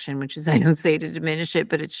distraction, which is I don't say to diminish it,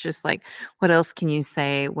 but it's just like, what else can you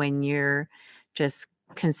say when you're just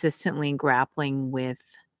consistently grappling with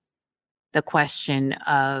the question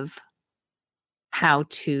of how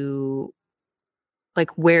to, like,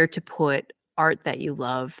 where to put art that you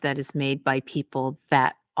love that is made by people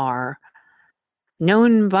that are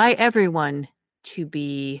known by everyone to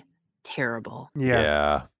be terrible, Yeah.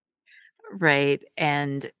 Yeah. right?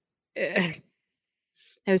 And I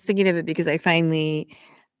was thinking of it because I finally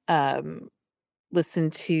um,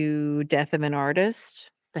 listened to Death of an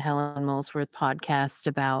Artist, the Helen Molesworth podcast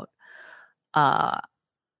about uh,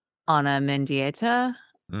 Anna Mendieta,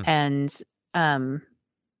 Mm. and um,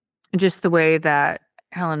 just the way that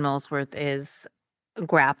Helen Molesworth is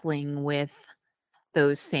grappling with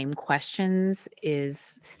those same questions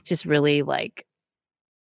is just really like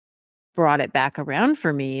brought it back around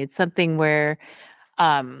for me. It's something where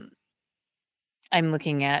um I'm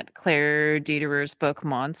looking at Claire Dederer's book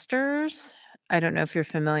Monsters. I don't know if you're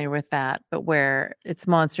familiar with that, but where it's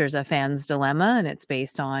Monsters, a Fan's Dilemma, and it's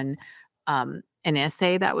based on an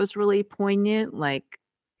essay that was really poignant, like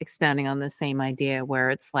expounding on the same idea where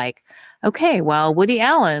it's like, okay, well, Woody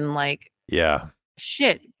Allen, like, Yeah.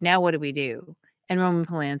 shit, now what do we do? And Roman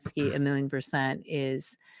Polanski, 1,000,000%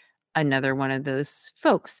 is another one of those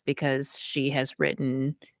folks because she has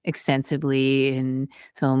written extensively in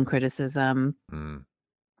film criticism Mm.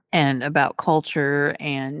 and about culture,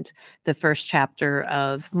 and the first chapter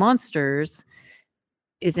of Monsters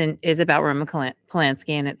is about Roman Polanski,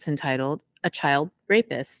 and it's entitled A Child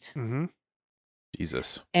Rapist. Mm-hmm.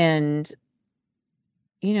 Jesus. And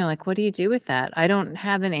like, what do you do with that? I don't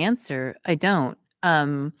have an answer. I don't.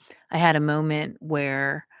 I had a moment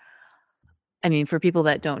where, I mean, for people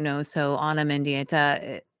that don't know, so Ana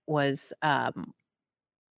Mendieta was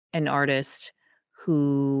an artist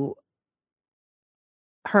who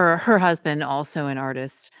her husband, also an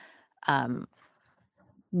artist, um,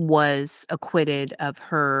 was acquitted of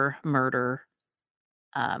her murder,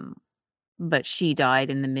 um, but she died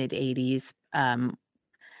in the mid 80s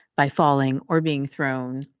by falling or being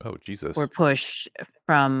thrown Oh, Jesus. or pushed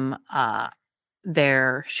from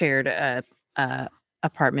their shared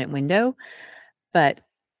apartment window. But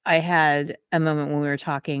I had a moment when we were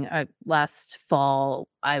talking last fall.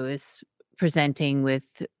 I was presenting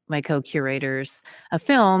with my co-curators a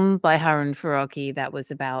film by Harun Farooqi that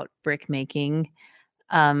was about brick making.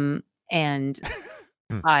 And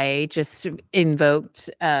Hmm. I just invoked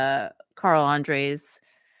Carl Andre's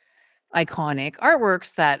iconic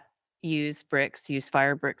artworks that use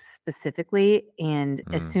fire bricks specifically. And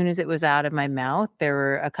as Mm. soon as it was out of my mouth, there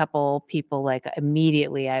were a couple people, like,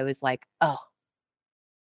 immediately I was like, oh,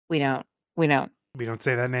 we don't we don't We don't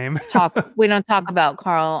say that name. talk about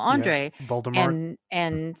Carl Yeah. Andre. Voldemort.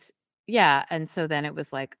 And yeah, and so then it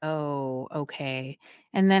was like, oh, okay.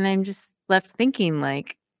 And then I'm just left thinking,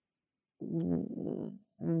 like,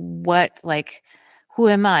 what, like, who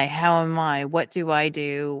am I? How am I? What do I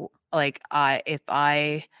do? Like, if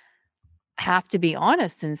I have to be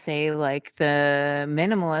honest and say, like, the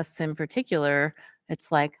minimalists in particular,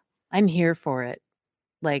 it's like, I'm here for it.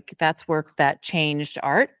 Like, that's work that changed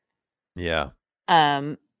art. Yeah.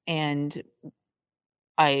 And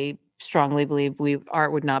I strongly believe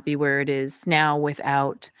art would not be where it is now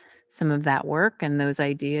without some of that work and those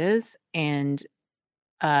ideas.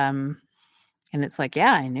 Um and it's like,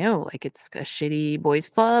 yeah, I know, like, it's a shitty boys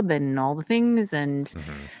club and all the things, and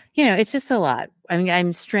Hmm. it's just a lot. I mean,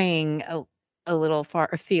 I'm straying a little far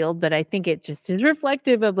afield, but I think it just is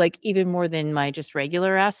reflective of, like, even more than my just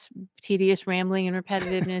regular ass tedious rambling and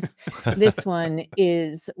repetitiveness. This one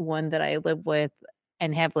is one that I live with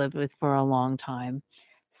and have lived with for a long time,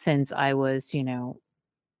 since I was,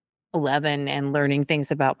 11 and learning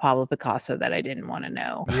things about Pablo Picasso that I didn't want to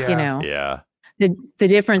know. Yeah. Yeah. The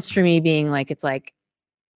difference for me being, like, it's like,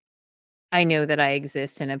 I know that I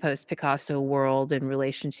exist in a post Picasso world in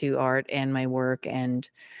relation to art and my work and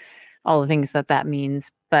all the things that that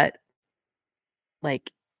means, but, like,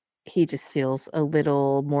 he just feels a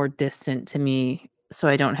little more distant to me, so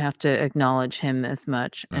I don't have to acknowledge him as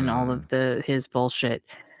much and all Mm. of his bullshit.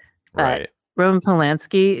 But Right. Roman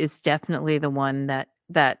Polanski is definitely the one that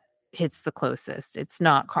hits the closest. It's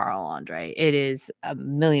not Carl Andre. It is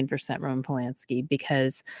 1,000,000% Roman Polanski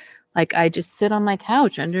because, like, I just sit on my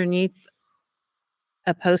couch underneath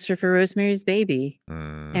a poster for Rosemary's Baby.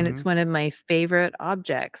 And it's Mhm. one of my favorite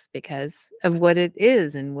objects because of what it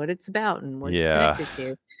is and what it's about and what it's Yeah. connected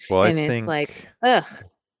to. Well, And it's like, ugh.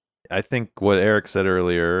 I think what Eric said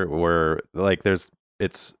earlier, where like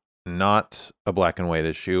it's not a black and white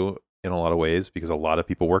issue in a lot of ways because a lot of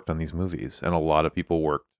people worked on these movies and a lot of people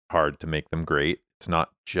worked hard to make them great. It's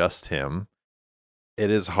not just him. It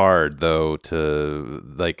is hard though to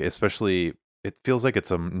like, especially it feels like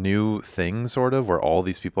it's a new thing sort of where all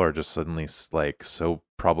these people are just suddenly like so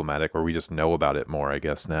problematic, or we just know about it more, I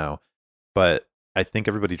guess now. But I think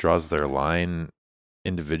everybody draws their line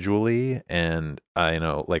individually, and I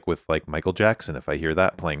know like with like Michael Jackson, if I hear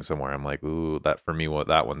that playing somewhere, I'm like, ooh, that for me, what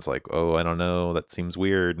that one's like, oh, I don't know, that seems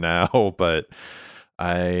weird now. But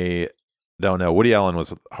I don't know. Woody Allen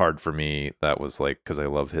was hard for me. That was like because I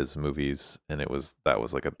love his movies, and that was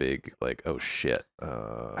like a big like, oh shit,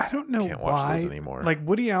 I don't know can't watch those why. anymore. Like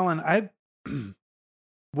Woody Allen,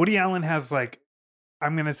 Woody Allen has like,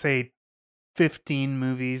 I'm gonna say 15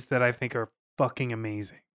 movies that I think are fucking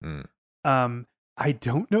amazing. I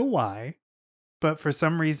don't know why, but for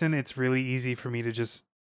some reason it's really easy for me to just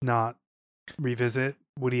not revisit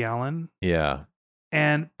Woody Allen. Yeah.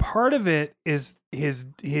 And part of it is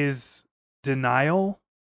his denial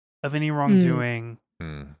of any wrongdoing,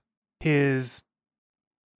 his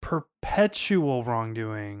perpetual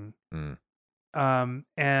wrongdoing,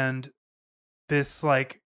 and this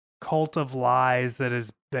like cult of lies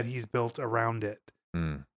that he's built around it,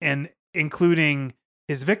 and including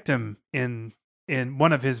his victim in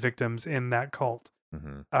one of his victims in that cult.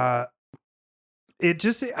 It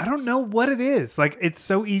just, I don't know what it is. Like, it's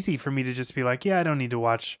so easy for me to just be like, yeah, I never need to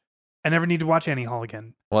watch Annie Hall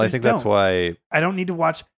again. Well, I think that's why I don't need to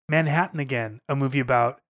watch Manhattan again, a movie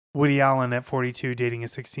about Woody Allen at 42 dating a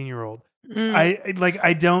 16-year-old.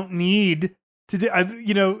 I don't need to do,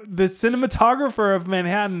 the cinematographer of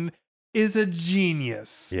Manhattan is a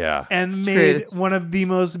genius. Yeah. And made one of the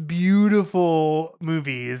most beautiful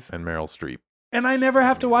movies. And Meryl Streep. And I never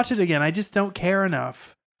have to watch it again. I just don't care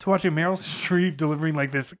enough to watch a Meryl Streep delivering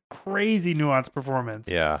like this crazy nuanced performance.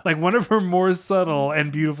 Yeah. Like one of her more subtle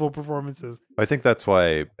and beautiful performances. I think that's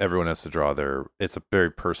why everyone has to draw it's a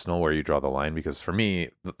very personal where you draw the line, because for me,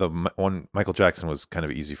 the one Michael Jackson was kind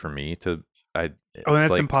of easy for me to, that's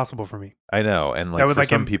like, impossible for me. I know. And like that would for like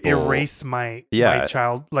some people erase my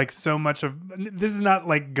child. Like so much of, this is not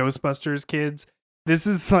like Ghostbusters kids. This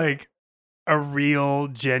is like a real,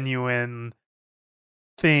 genuine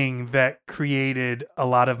thing that created a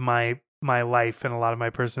lot of my life and a lot of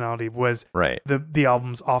my personality was the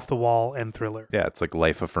albums Off the Wall and Thriller. Yeah, it's like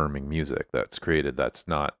life affirming music that's created. That's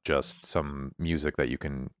not just some music that you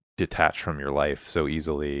can detach from your life so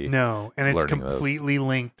easily. No, and it's completely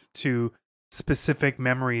linked to specific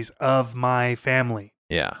memories of my family.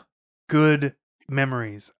 Yeah. Good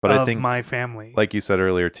memories of my family. Like you said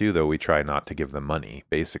earlier too, though, we try not to give them money,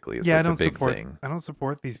 basically. It's like the big thing. I don't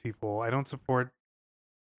support these people. I don't support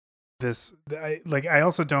this. I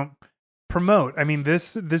also don't promote. I mean,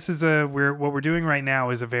 this is what we're doing right now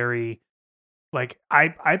is a very, like,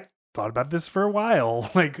 I thought about this for a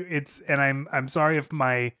while. Like and I'm sorry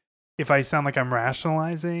if I sound like I'm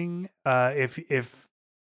rationalizing.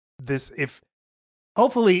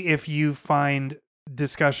 Hopefully if you find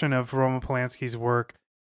discussion of Roman Polanski's work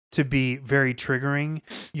to be very triggering,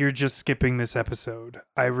 you're just skipping this episode.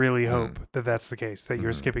 I really hope that that's the case, that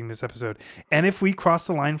you're skipping this episode. And if we cross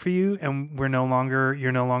the line for you and you're no longer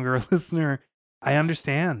a listener, I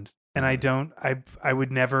understand. And I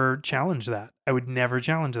would never challenge that. I would never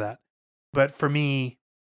challenge that. But for me,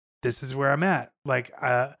 this is where I'm at. Like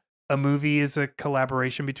a movie is a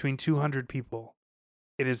collaboration between 200 people.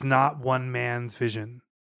 It is not one man's vision.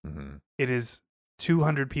 It is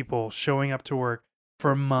 200 people showing up to work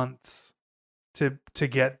for months to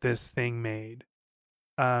get this thing made.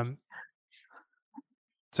 So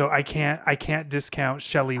I can't discount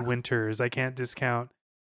Shelley Winters. I can't discount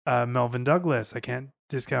Melvin Douglas. I can't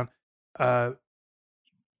discount Philippe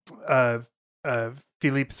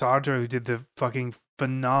Sadra, who did the fucking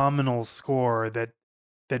phenomenal score that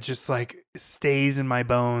just like stays in my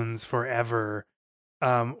bones forever.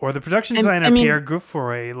 Or the production designer Pierre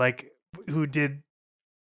Gouffroy, like, who did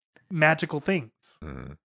magical things.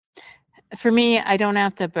 For me, I don't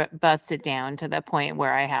have to bust it down to the point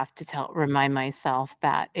where I have to remind myself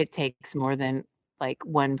that it takes more than like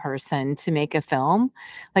one person to make a film.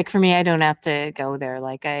 Like for me, I don't have to go there.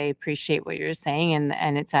 Like I appreciate what you're saying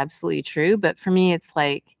and it's absolutely true. But for me, it's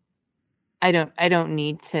like I don't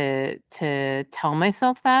need to tell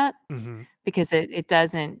myself that because it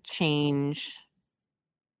doesn't change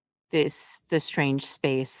the strange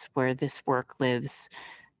space where this work lives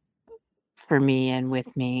for me and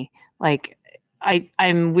with me. Like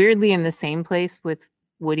I'm weirdly in the same place with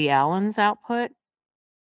Woody Allen's output.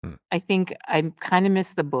 Hmm. I think I kind of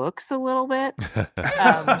miss the books a little bit.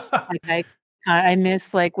 Like I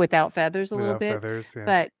miss like Without Feathers a little Without bit, Feathers,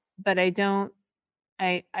 yeah. but I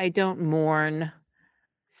don't mourn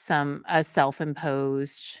a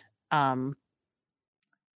self-imposed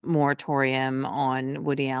moratorium on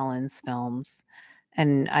Woody Allen's films.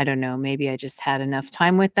 And I don't know, maybe I just had enough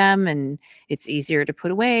time with them and it's easier to put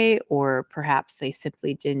away, or perhaps they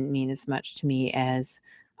simply didn't mean as much to me as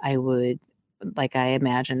I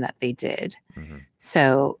imagined that they did. Mm-hmm.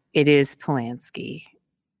 So it is Polanski.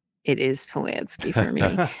 It is Polanski for me.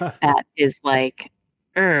 That is like,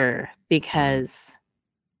 because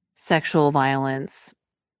sexual violence,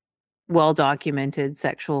 well-documented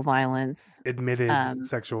sexual violence, Admitted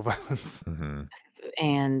sexual violence. Mm-hmm.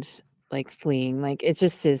 and like fleeing, like it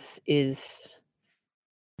just is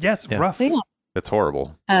Yeah, it's rough. yeah. It's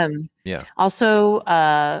horrible. Yeah. Also,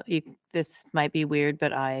 this might be weird,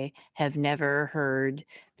 but I have never heard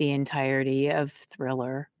the entirety of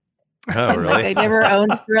Thriller. Oh, really? Like I never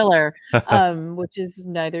owned Thriller, which is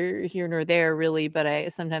neither here nor there really. But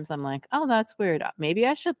I'm like, oh, that's weird. Maybe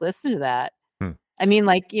I should listen to that. I mean,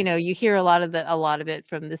 like, you hear a lot of it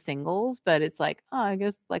from the singles, but it's like, oh, I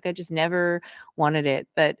guess like I just never wanted it.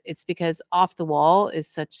 But it's because Off the Wall is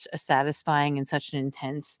such a satisfying and such an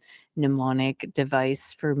intense mnemonic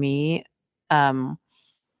device for me.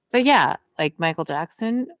 But yeah, like Michael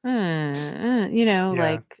Jackson,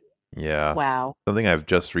 like, yeah. wow. Something I've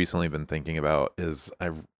just recently been thinking about is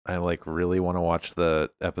I like really want to watch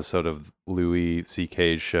the episode of Louis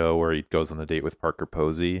C.K.'s show where he goes on a date with Parker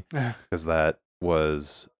Posey, because that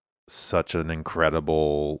was such an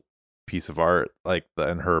incredible piece of art, like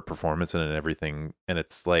and her performance in it and everything. And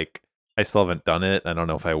it's like I still haven't done it. I don't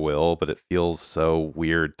know if I will, but it feels so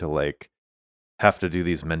weird to like have to do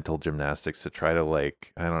these mental gymnastics to try to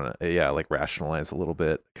like, I don't know, like rationalize a little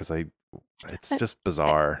bit, because it's just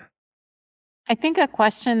bizarre. I think a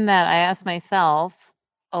question that I ask myself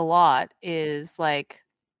a lot is like,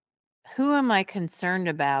 who am I concerned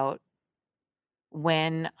about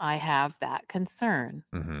when I have that concern?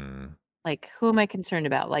 Mm-hmm. Like, who am I concerned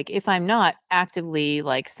about? Like, if I'm not actively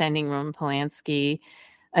like sending Roman Polanski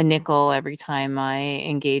a nickel every time I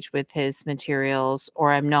engage with his materials,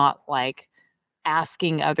 or I'm not like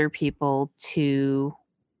asking other people to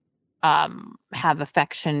have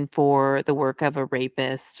affection for the work of a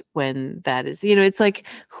rapist, when that is, it's like,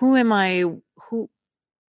 what am I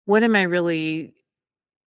really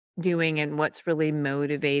doing, and what's really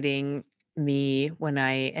motivating me when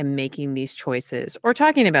I am making these choices or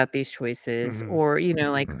talking about these choices, or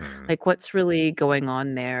like what's really going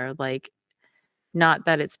on there? Like, not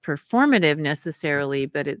that it's performative necessarily,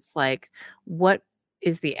 but it's like, what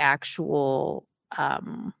is the actual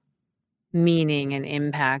meaning and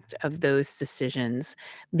impact of those decisions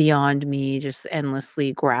beyond me just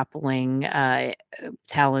endlessly grappling,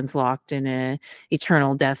 talons locked in a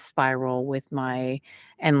eternal death spiral with my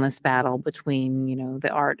endless battle between, the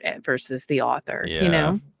art versus the author,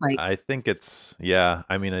 like, I think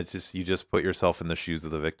I mean, it's just, you just put yourself in the shoes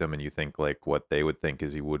of the victim and you think like what they would think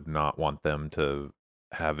is you would not want them to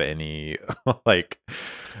have any like,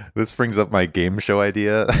 this brings up my game show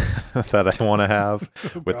idea that I want to have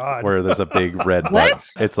where there's a big red button.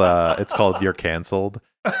 It's called You're Canceled,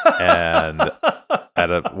 and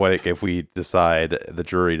if we decide, the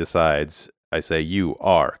jury decides, I say you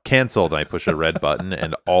are canceled, and I push a red button,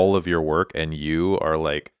 and all of your work and you are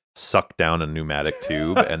like sucked down a pneumatic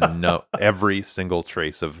tube, and every single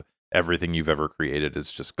trace of everything you've ever created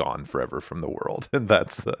is just gone forever from the world. And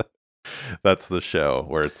that's the show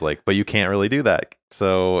where it's like, but you can't really do that.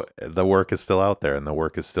 So the work is still out there, and the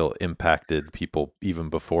work has still impacted people even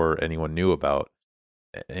before anyone knew about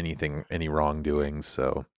any wrongdoing.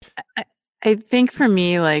 So I think for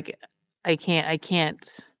me, like, I can't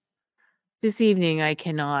this evening, I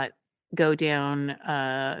cannot go down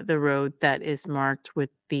the road that is marked with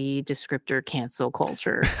the descriptor cancel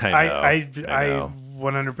culture. I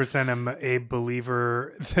 100% am a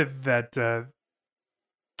believer that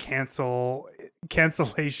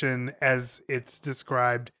cancellation as it's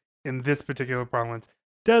described in this particular parlance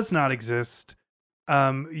does not exist.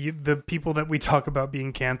 The people that we talk about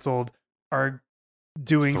being canceled are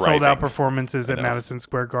doing sold out performances at Madison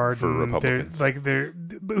Square Garden for Republicans.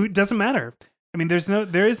 It doesn't matter. I mean,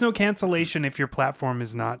 there is no cancellation if your platform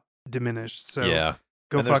is not diminished. So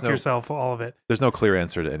go fuck yourself, all of it. There's no clear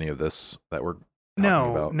answer to any of this that we're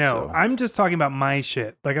talking about. No. So. I'm just talking about my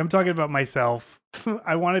shit. Like, I'm talking about myself.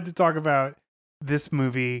 I wanted to talk about this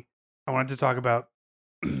movie. I wanted to talk about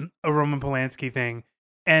a Roman Polanski thing.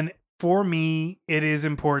 And for me, it is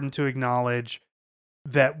important to acknowledge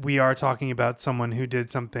that we are talking about someone who did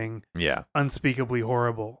something unspeakably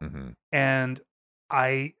horrible. Mm-hmm. And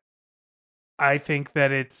I think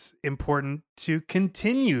that it's important to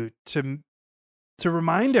continue to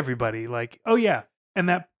remind everybody, like, oh yeah, and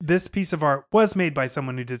that this piece of art was made by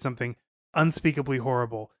someone who did something unspeakably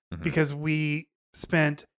horrible, because we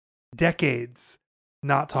spent decades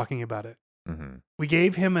not talking about it. Mm-hmm. We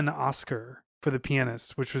gave him an Oscar for The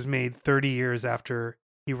Pianist, which was made 30 years after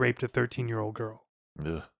he raped a 13-year-old girl.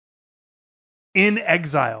 Ugh. In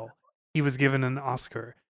exile, he was given an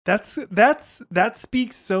Oscar. That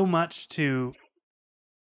speaks so much to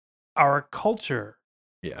our culture.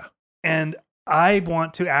 Yeah. And I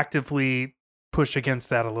want to actively push against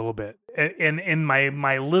that a little bit. In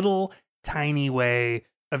my little tiny way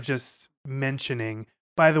of just mentioning,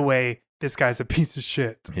 by the way, this guy's a piece of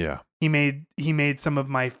shit. Yeah. He made some of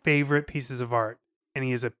my favorite pieces of art, and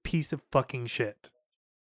he is a piece of fucking shit.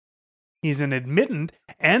 He's an admitted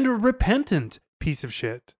and a repentant piece of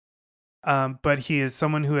shit. But he is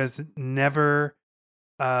someone who has never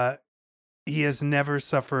suffered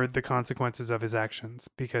the consequences of his actions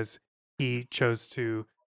because he chose to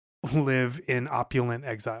live in opulent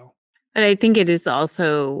exile. But I think it is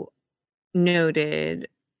also noted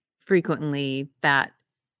frequently that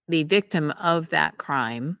the victim of that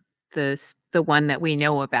crime, the one that we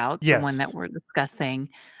know about, the one that we're discussing,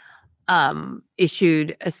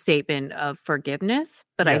 issued a statement of forgiveness.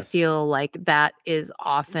 But I feel like that is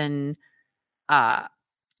often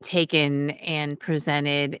taken and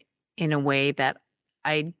presented in a way that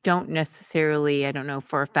I don't know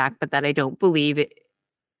for a fact, but that I don't believe it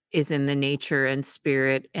is in the nature and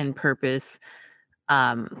spirit and purpose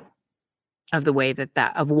of the way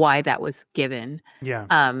of why that was given. Yeah.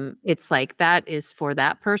 It's like that is for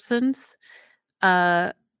that person's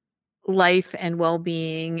life and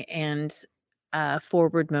well-being and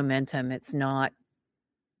forward momentum. It's not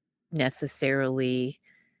necessarily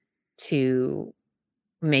to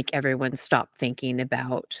make everyone stop thinking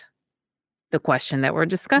about the question that we're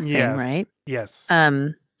discussing, right? Yes.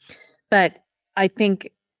 But I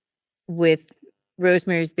think with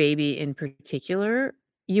Rosemary's Baby in particular,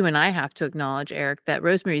 you and I have to acknowledge, Eric, that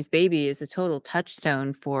Rosemary's Baby is a total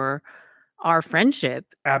touchstone for our friendship.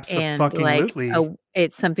 Absolutely. And like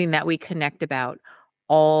it's something that we connect about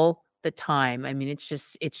all the time. I mean, it's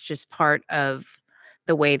just part of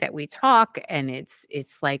the way that we talk, and it's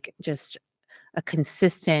like just a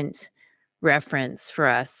consistent reference for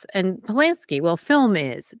us. And Polanski, well, film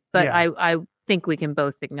is, but I think we can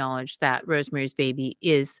both acknowledge that Rosemary's Baby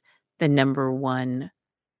is the number one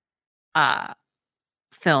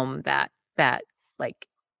film that like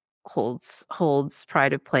holds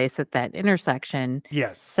pride of place at that intersection.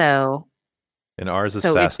 Yes. So and ours is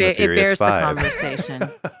Fast and the Furious 5. The conversation.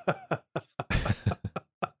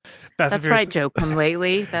 That's right, Joe. Come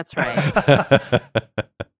lately. That's right.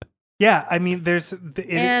 Yeah, I mean, there's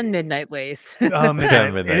and Midnight Lace.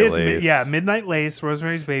 Midnight Lace. Midnight Lace,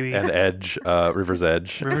 Rosemary's Baby, and Edge, River's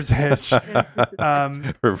Edge. River's Edge.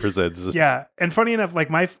 River's Edge. Yeah, and funny enough, like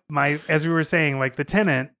my as we were saying, like The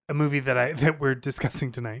Tenant, a movie that we're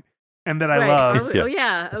discussing tonight, and that I love. Oh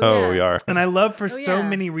yeah. We are. And I love for so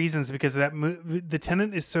many reasons, because The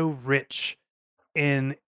Tenant is so rich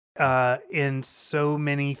in so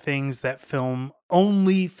many things that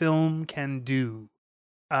only film can do.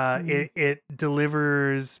 It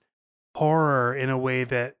delivers horror in a way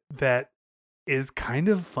that is kind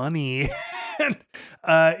of funny. And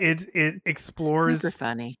it explores super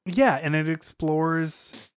funny. Yeah, and it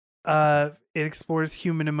explores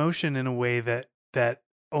human emotion in a way that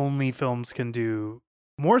only films can do,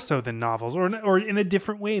 more so than novels, or in a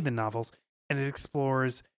different way than novels. And it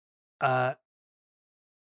explores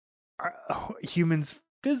humans'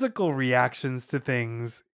 physical reactions to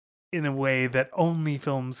things in a way that only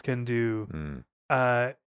films can do.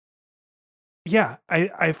 Yeah,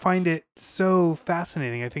 I find it so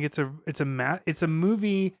fascinating. I think it's a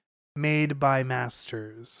movie made by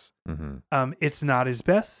masters. Mm-hmm. It's not his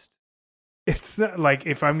best. It's not, like,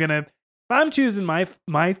 if I'm choosing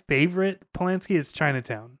my favorite Polanski, it's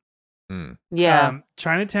Chinatown. Yeah.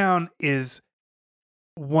 Chinatown is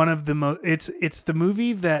one of the most. It's the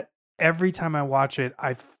movie that every time I watch it,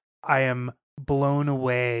 I am blown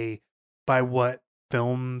away by what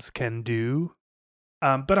films can do.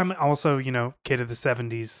 But I'm also, kid of the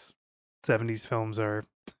 70s. 70s films are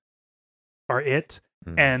it.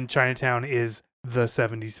 Mm-hmm. And Chinatown is the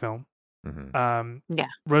 70s film. Mm-hmm. Yeah.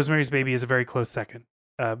 Rosemary's Baby is a very close second.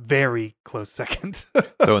 Very close second.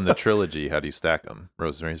 So in the trilogy, how do you stack them?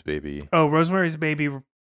 Rosemary's Baby. Oh, Rosemary's Baby.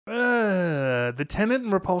 The Tenant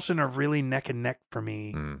and Repulsion are really neck and neck for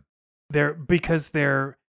me.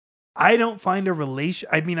 I don't find a relation.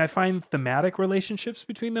 I mean, I find thematic relationships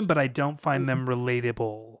between them, but I don't find them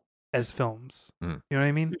relatable as films. Mm. You know what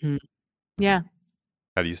I mean? Mhm. Yeah.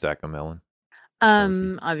 How do you stack them, Ellen?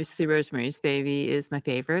 Obviously Rosemary's Baby is my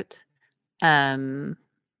favorite. Then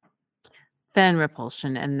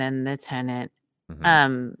Repulsion, and then The Tenant.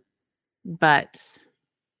 Mhm. But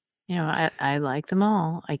I like them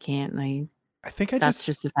all. I think that's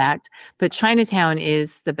just a fact. But Chinatown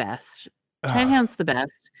is the best. Chinatown's the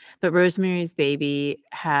best, but Rosemary's Baby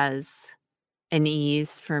has an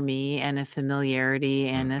ease for me and a familiarity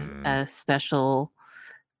and a special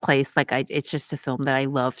place. Like it's just a film that I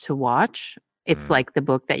love to watch. It's like the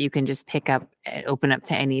book that you can just pick up, open up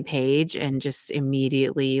to any page, and just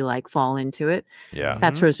immediately like fall into it. Yeah.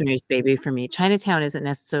 That's Rosemary's Baby for me. Chinatown isn't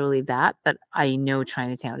necessarily that, but I know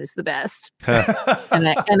Chinatown is the best, and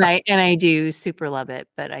I do super love it.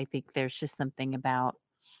 But I think there's just something about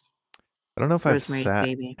I don't know if Rosemary's I've sat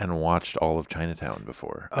Baby and watched all of Chinatown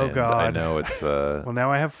before. Oh, and God. I know it's well,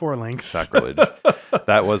 now I have 4 links. sacrilege.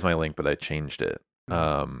 That was my link, but I changed it.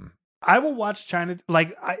 I will watch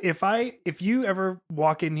if you ever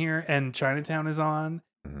walk in here and Chinatown is on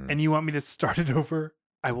and you want me to start it over,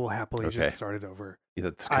 I will happily just start it over. Yeah,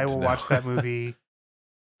 that's good I to will know. watch that movie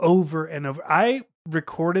over and over. I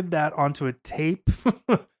recorded that onto a tape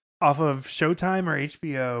off of Showtime or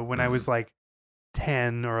HBO when I was like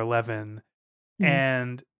 10 or 11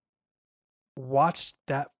 and watched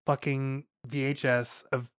that fucking VHS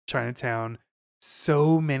of Chinatown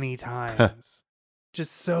so many times.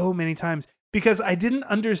 Just so many times. Because I didn't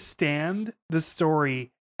understand the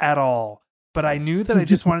story at all. But I knew that I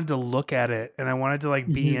just wanted to look at it and I wanted to like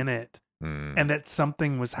be in it and that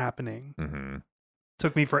something was happening.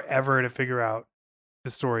 Took me forever to figure out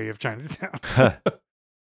the story of Chinatown.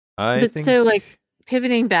 So like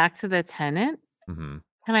pivoting back to The Tenant,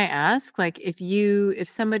 can I ask, like, if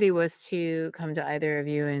somebody was to come to either of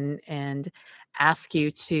you and ask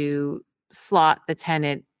you to slot The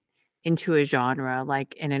Tenant into a genre,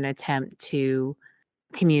 like in an attempt to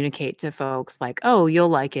communicate to folks like, oh, you'll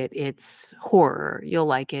like it, it's horror, you'll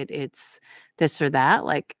like it, it's this or that,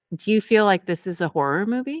 like, do you feel like this is a horror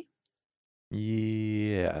movie?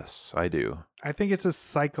 Yes, I do. I think it's a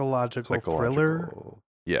psychological thriller.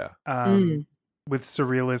 Yeah. With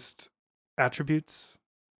surrealist attributes.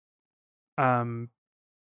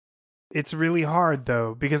 It's really hard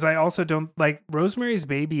though, because I also don't like Rosemary's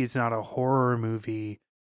Baby is not a horror movie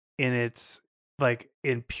in its like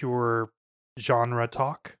in pure genre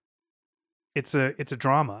talk. It's a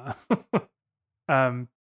drama.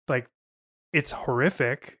 Like it's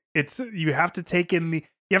horrific. You have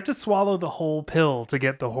to swallow the whole pill to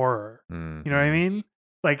get the horror. You know what I mean?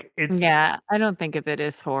 Like Yeah, I don't think of it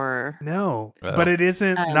as horror. No, but it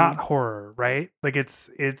isn't not horror, right? Like it's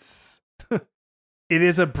it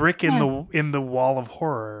is a brick in the wall of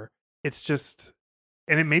horror. It's just,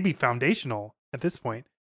 and it may be foundational at this point,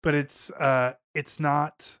 but it's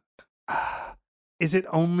not. Is it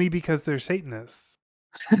only because they're Satanists?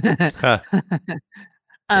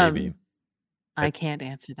 Maybe. I can't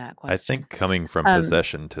answer that question. I think coming from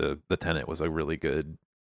Possession to The Tenant was a really good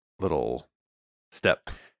little step.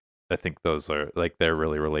 I think those are like they're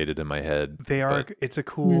really related in my head. They are. It's a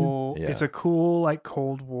cool. Yeah. It's a cool like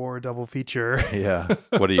Cold War double feature. Yeah.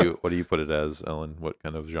 What do you put it as, Ellen? What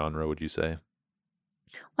kind of genre would you say?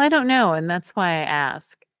 Well, I don't know, and that's why I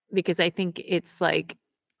ask, because I think it's like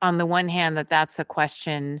on the one hand that's a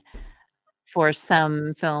question for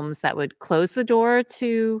some films that would close the door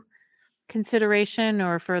to consideration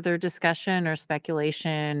or further discussion or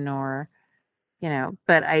speculation or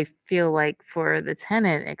but I feel like for The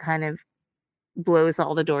Tenant it kind of blows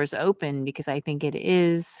all the doors open because I think it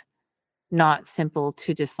is not simple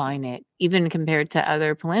to define it. Even compared to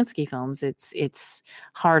other Polanski films, it's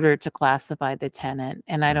harder to classify The Tenant,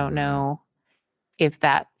 and I don't know if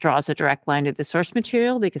that draws a direct line to the source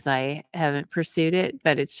material because I haven't pursued it,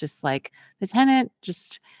 but it's just like The Tenant,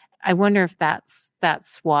 just I wonder if that's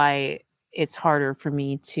why it's harder for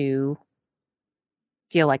me to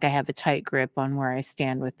feel like I have a tight grip on where I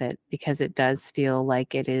stand with it, because it does feel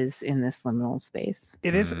like it is in this liminal space.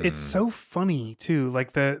 It is. It's so funny too.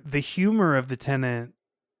 Like the humor of The Tenant,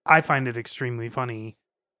 I find it extremely funny.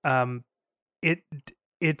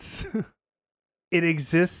 It's it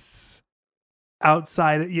exists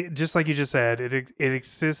outside, just like you just said. It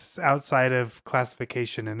exists outside of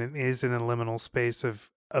classification, and it is in a liminal space of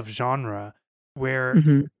genre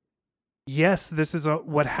where. Yes, this is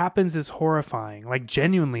what happens is horrifying, like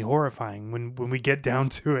genuinely horrifying when we get down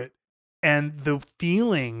to it. And the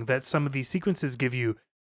feeling that some of these sequences give you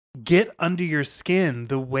get under your skin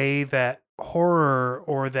the way that horror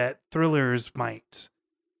or that thrillers might.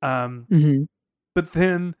 Mhm. But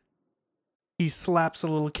then he slaps a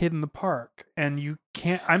little kid in the park, and you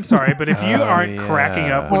can't. I'm sorry, but if you Oh, aren't cracking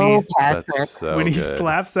up yeah. when Oh, That's Patrick. so when he good.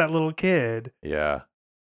 slaps that little kid, Yeah.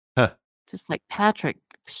 Just like, Patrick,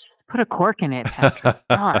 put a cork in it, Patrick.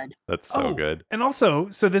 God. That's so good. and also,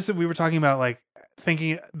 so this we were talking about like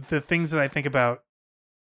thinking the things that I think about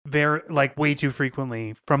very like way too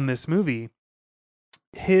frequently from this movie.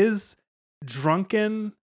 His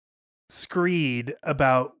drunken screed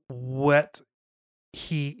about what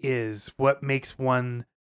he is, what makes one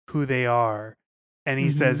who they are. And he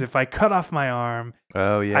says, Mhm. if I cut off my arm,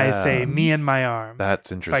 Oh, yeah. I say me and my arm.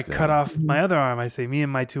 That's If I interesting. cut off Mhm. my other arm, I say me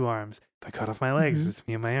and my two arms. If I cut off my legs, Mhm. it's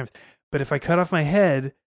me and my arms. But if I cut off my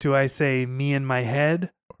head, do I say me and my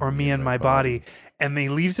head or me and my body? And he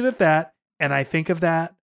leaves it at that. And I think of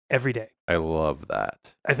that every day. I love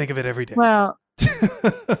that. I think of it every day. Well,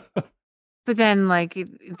 but then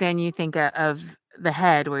then you think of the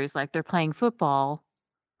head where he's like, they're playing football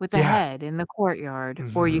with the Yeah. head in the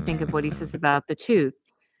courtyard. Or you think of what he says about the tooth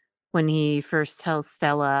when he first tells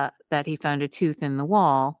Stella that he found a tooth in the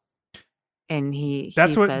wall. And he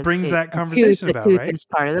That's what says brings that the conversation the about, tooth right? is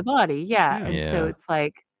part of the body. Yeah. Yeah. And so Yeah. it's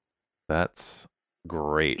like, That's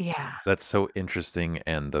great. yeah. That's so interesting.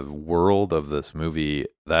 And the world of this movie,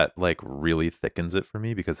 that like really thickens it for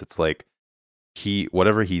me, because it's like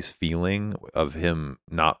whatever he's feeling of him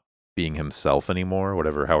not being himself anymore,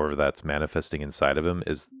 however that's manifesting inside of him,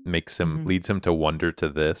 Mhm. leads him to wonder to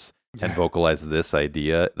this and vocalize this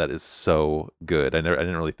idea that is so good. I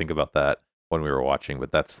didn't really think about that when we were watching,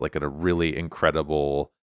 but that's like a really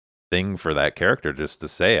incredible thing for that character just to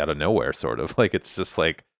say out of nowhere, sort of. Like, it's just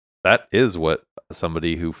like, that is what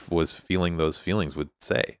somebody who was feeling those feelings would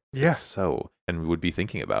say. Yeah. And would be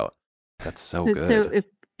thinking about. That's so But good. so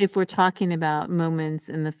if we're talking about moments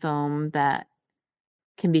in the film that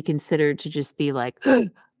can be considered to just be like,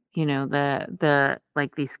 the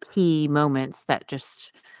like these key moments that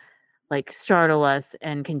just like startle us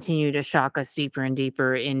and continue to shock us deeper and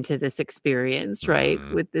deeper into this experience, right?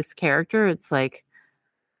 Mhm. With this character, it's like,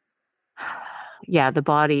 yeah, the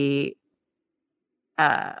body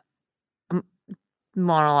uh m-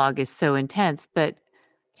 monologue is so intense, but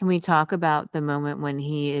can we talk about the moment when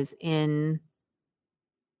he is in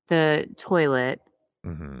the toilet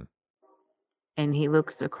Mhm. and he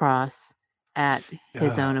looks across at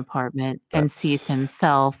his own apartment and sees That's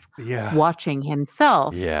himself Yeah. watching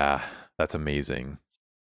himself? Yeah, that's amazing.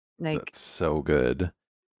 Like, That's so good.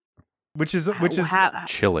 Which is how,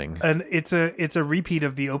 Chilling. and it's a repeat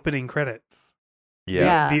of the opening credits.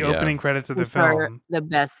 Yeah. The opening credits of the which are film. the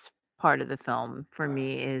best part of the film for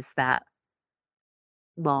me is that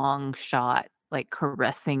long shot, like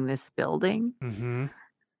caressing this building. Mm-hmm.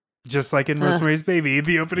 Just like in Ugh. Rosemary's Baby,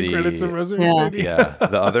 the opening credits of Rosemary's Yeah. Baby. Yeah.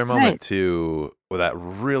 The other moment Right. too that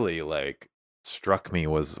really like struck me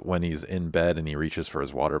was when he's in bed and he reaches for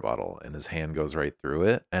his water bottle and his hand goes right through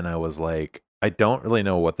it, and I was like, I don't really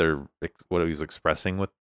know what he's expressing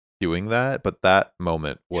with doing that, but that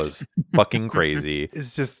moment was fucking crazy.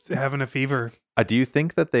 It's just having a fever. Do you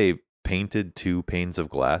think that they painted 2 panes of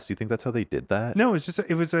glass? Do you think that's how they did that? No, it's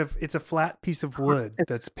a flat piece of wood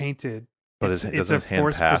that's painted. But It's doesn't his hand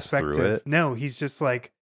forced pass through it? No, he's just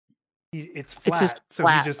like it's It's flat. just So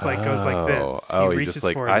flat. he just like goes like this. Oh, he he reaches just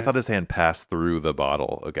like, for I it. thought his hand passed through the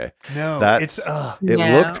bottle. Okay. No, That's it's it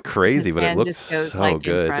No, looked crazy, his but it hand looked just goes so like in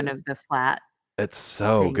good. front of the flat. It's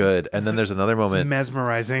so thing. good. And then there's another it's moment.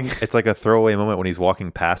 mesmerizing. It's like a throwaway moment when he's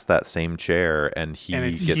walking past that same chair and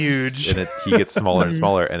it's gets huge. and he gets smaller and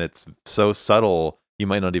smaller, and it's so subtle you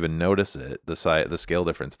might not even notice it, the scale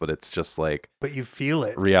difference, but it's just like, But you feel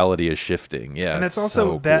it. reality is shifting. Yeah. And that's it's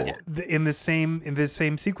also so that cool. in the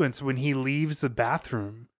same sequence when he leaves the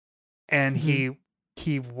bathroom and he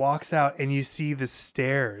walks out and you see the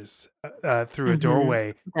stairs through a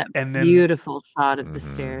doorway, That and then beautiful shot of the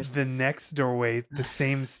Mhm. stairs. the next doorway, the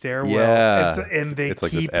same stairwell. Yeah. And they It's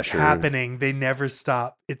like this keep Escher. happening. They never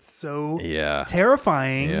stop. It's so Yeah.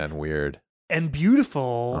 terrifying Yeah, and weird. and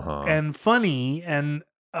beautiful Uh-huh. and funny, and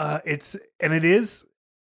it is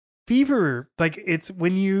fever. Like, it's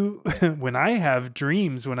when you when I have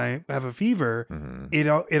dreams, when I have a fever,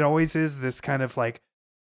 Mhm. it always is this kind of like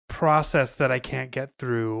process that I can't get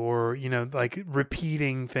through, or like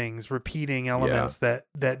repeating elements that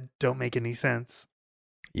don't make any sense.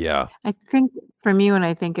 Yeah. I think for me, when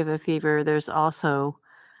I think of a fever, there's also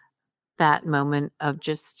that moment of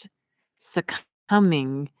just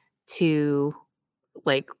succumbing to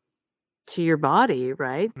like to your body,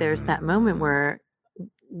 right? There's that moment Mhm. where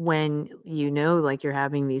when like you're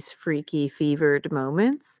having these freaky fevered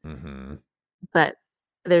moments, Mhm. but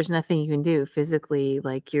there's nothing you can do physically.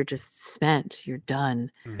 Like you're just spent. You're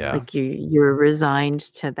done. Yeah. Like you're resigned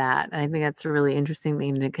to that. And I think that's a really interesting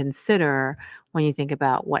thing to consider when you think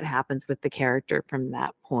about what happens with the character from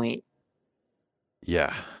that point,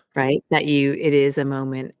 Yeah. right? That it is a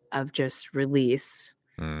moment of just release.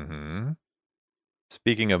 Mm-hmm.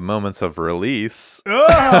 Speaking of moments of release.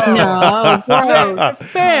 Oh, No, gross.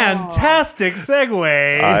 fantastic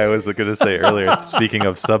segue. I was going to say earlier, speaking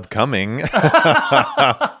of subcoming,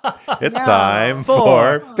 it's No. time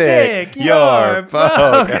for Pick Your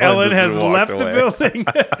Book. Ellen just has walked left away. the building.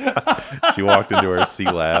 She walked into her C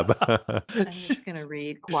lab. I'm just gonna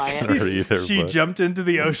read She's gonna quietly. read her She book. jumped into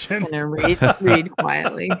the ocean. I'm gonna read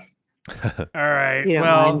quietly. All right. You don't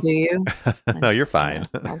Well, mind, do you? No, you're fine.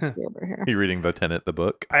 I'll screw over here. You reading the Tenant, the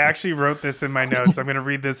book? I actually wrote this in my notes. I'm going to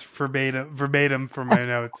read this verbatim from my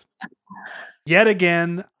notes. Yet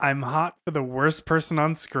again, I'm hot for the worst person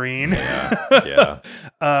on screen. Yeah.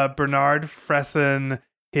 Bernard Fresson,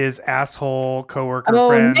 his asshole coworker Oh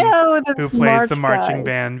friend no, who plays the march marching guy.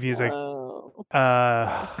 band music. Oh.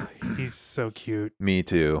 He's so cute. Me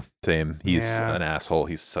too. Same. He's Yeah. an asshole.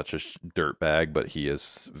 He's such a dirtbag, but he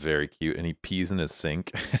is very cute, and he pees in his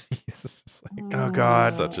sink. He's just like, Oh,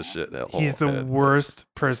 God. such a shit. He's the worst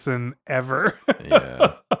person ever.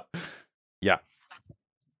 Yeah. Yeah.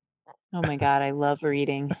 Oh my god, I love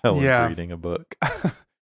reading. Ellen's Yeah. reading a book.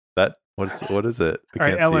 What is it? I All right,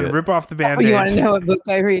 can't Ellen, see it. rip off the Oh, band-aid. you want to know what book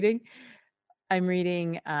I'm reading? I'm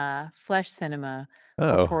reading Flesh Cinema,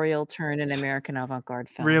 Oh, Corporeal Turn in American Avant-Garde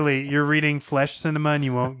Film. Really? You're reading Flesh Cinema and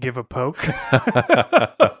you won't give a poke?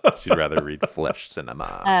 she'd rather read Flesh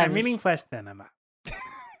Cinema. I'm reading Flesh Cinema.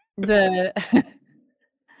 The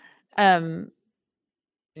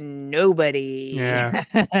nobody. Yeah.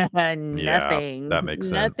 Nothing. that makes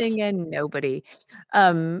sense. Nothing and nobody.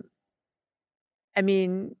 I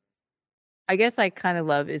mean, I guess I kind of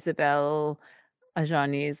love Isabelle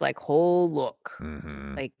Adjani's like whole look.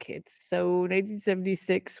 Mhm. Like it's so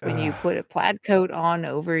 1976 when you put a plaid coat on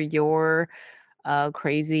over your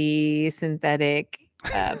crazy synthetic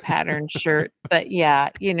pattern shirt. But yeah,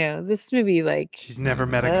 this movie, like, She's never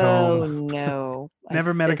met a oh comb. no, like,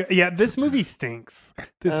 Never met a comb. Yeah, this movie stinks.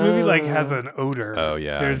 This movie like has an odor. Oh,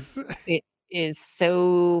 yeah. There's it is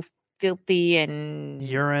so filthy and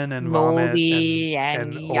urine and vomit moldy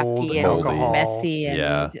and yucky old and alcohol. messy, and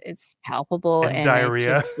Yeah. it's palpable, And and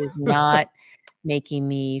diarrhea. it just is not making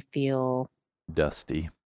me feel Dusty.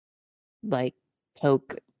 like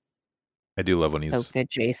poke I do love when he's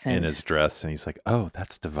adjacent. in his dress and he's like, "Oh,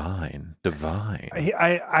 that's divine, divine."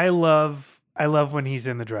 I love when he's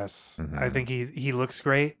in the dress. I Mhm. think he looks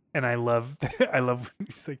great, and I love when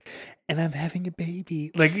he's like, and I'm having a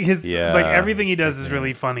baby. Like his Yeah. like everything he does is Mhm.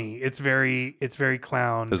 really funny. It's very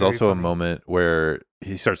clown. There's very also a funny. moment where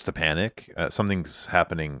he starts to panic. Something's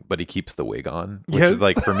happening, but he keeps the wig on, which Yes. is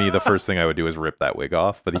like, for me, the first thing I would do is rip that wig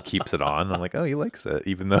off, but he keeps it on. I'm like, oh, he likes it,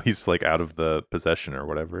 even though he's like out of the possession or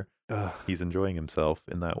whatever. Ugh. He's enjoying himself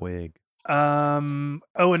in that wig.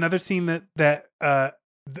 Another scene that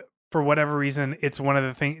for whatever reason, it's one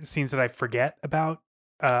of the scenes that I forget about.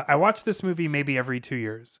 I watch this movie maybe every 2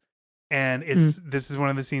 years, and this is one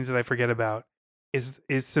of the scenes that I forget about. Is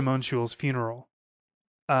Simone Schul's funeral?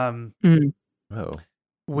 Oh,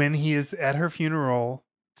 When he is at her funeral,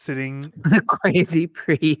 sitting, The crazy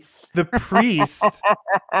priest. the priest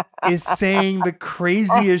is saying the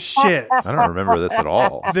craziest shit. I don't remember this at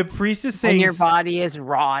all. The priest is saying, And your body is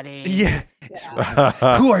rotting. Yeah.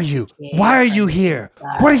 Who are you? Why are you here?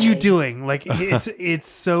 What are you doing? Like it's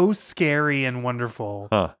so scary and wonderful.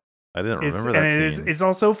 Huh. I didn't It's remember that and scene. it's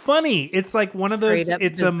also funny. It's like one of those. Straight up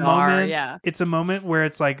It's a bizarre, moment. yeah. It's a moment where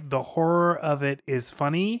it's like the horror of it is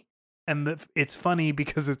funny, and it's funny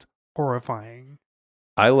because it's horrifying.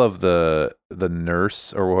 I love the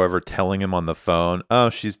nurse or whoever telling him on the phone, "Oh,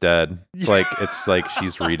 she's dead." Like it's like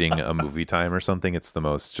she's reading a movie time or something. It's the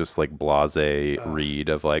most just like blasé read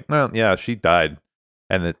of like, "No, yeah, she died."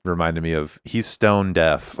 And it reminded me of he's stone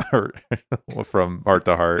deaf or from Heart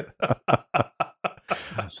to Heart.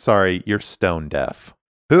 Sorry, you're stone deaf.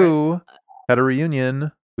 Who had a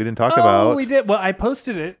reunion we didn't talk about? Oh, we did. Well, I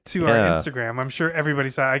posted it to our Yeah. Instagram. I'm sure everybody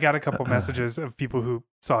saw it. I got a couple messages of people who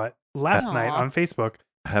saw it last night on Facebook.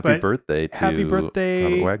 Happy But birthday to happy birthday,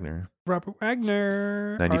 Robert Wagner. Robert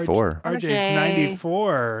Wagner. 94. RJ's RJ.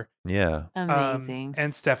 94. Yeah. Amazing.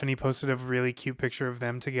 And Stephanie posted a really cute picture of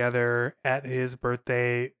them together at his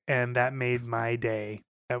birthday, and that made my day.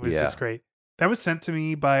 That was just great. That was sent to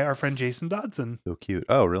me by our friend Jason Dodson. So cute.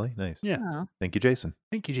 Oh, really? Nice. Yeah. Oh. Thank you, Jason.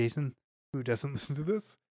 Thank you, Jason, who doesn't listen to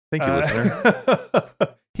this. Thank you,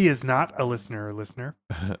 listener. He is not a listener.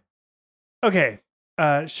 Okay.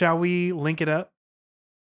 Shall we link it up?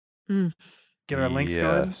 Mm. Get our links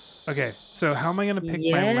going. Yes. Okay, so how am I gonna pick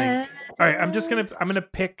my link? All right, I'm gonna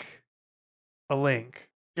pick a link,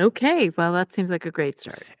 Okay, well, that seems like a great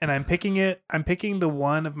start. and I'm picking the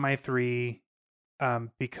one of my three,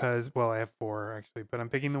 because I have four actually, but I'm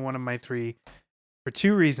picking the one of my three for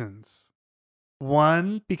two reasons.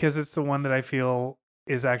 One, because it's the one that I feel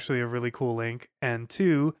is actually a really cool link, and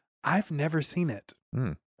two, I've never seen it.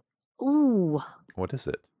 Ooh. What is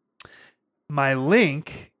it? My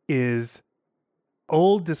link is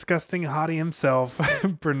old disgusting hottie himself,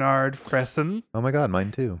 Bernard Fresson, Oh my God,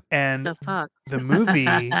 mine too. and The fuck? the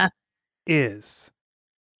movie is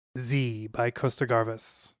Z by Costa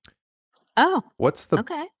Gavras. Oh, What's the?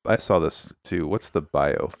 okay. I saw this too. What's the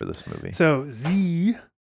bio for this movie? So Z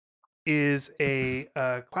is a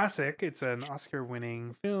classic. It's an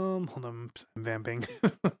Oscar-winning film. Hold on, I'm vamping.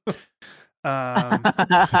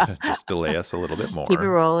 Just delay us a little bit more. Keep it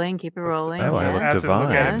rolling. Keep it rolling. Oh, I look I have to look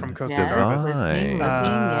at it from divine. Costa yes, Gavras. listening,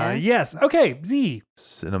 Divine. looking, Yes. Okay. Z.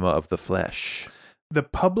 Cinema of the flesh. The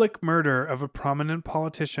public murder of a prominent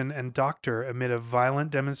politician and doctor amid a violent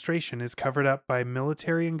demonstration is covered up by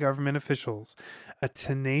military and government officials. A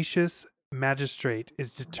tenacious magistrate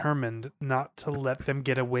is determined not to let them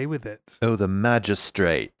get away with it. Oh, the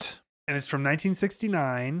magistrate. And it's from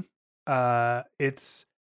 1969. It's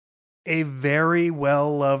a very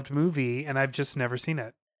well-loved movie, and I've just never seen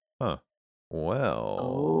it. Huh.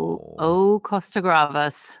 Well. Oh, Costa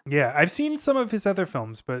Gavras. Yeah, I've seen some of his other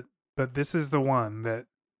films, but this is the one that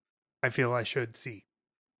I feel I should see.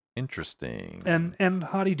 Interesting. And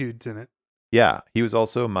hottie dude's in it. Yeah, he was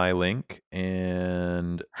also my link,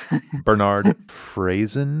 and Bernard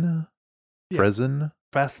Fresson. Yeah. Fresson.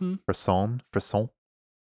 Fresson.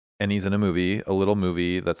 And he's in a little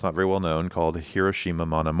movie that's not very well known called Hiroshima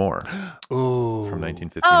Mon Amour Oh, from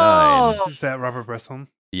 1959. Oh. Is that Robert Bresson?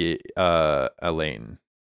 Yeah, Elaine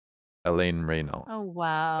Reynaud. Oh,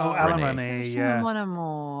 wow. Oh, Alan Renee. Renee. Yeah, One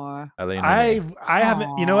more. Elaine I Renee.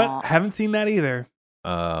 haven't. You know what? Aw. I haven't seen that either.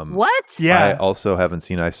 What? I Yeah, also haven't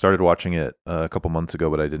seen. I started watching it a couple months ago,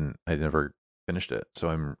 but I never finished it.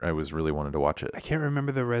 So I was really wanted to watch it. I can't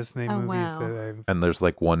remember the Resnay Oh, movies wow. that I've. And there's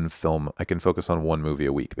like one film I can focus on one movie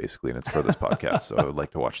a week basically, and it's for this podcast. So I would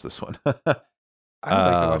like to watch this one. I would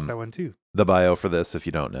like to watch that one too. The bio for this, if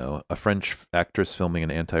you don't know, a French actress filming an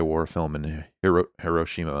anti-war film in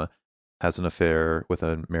Hiroshima has an affair with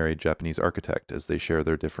a married Japanese architect as they share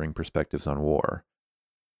their differing perspectives on war.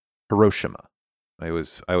 Hiroshima. I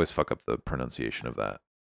always fuck up the pronunciation of that.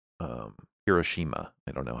 Hiroshima.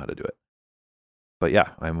 I don't know how to do it. But yeah,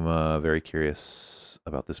 I'm very curious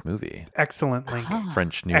about this movie. Excellent link. Huh.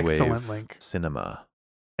 French New Excellent Wave link. cinema.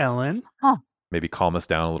 Ellen. Maybe calm us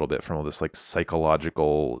down a little bit from all this like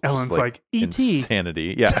psychological Ellen's just, like E.T.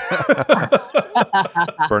 insanity. Yeah.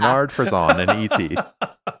 Bernard Fresson and E.T.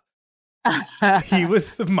 He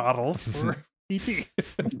was the model for E.T.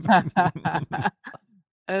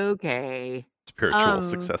 Okay. Spiritual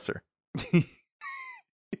successor.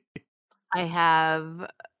 I have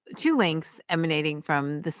two links emanating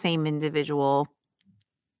from the same individual.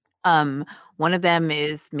 One of them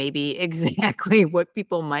is maybe exactly what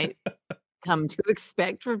people might come to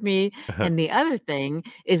expect from me. And the other thing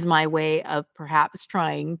is my way of perhaps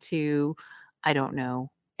trying to, I don't know,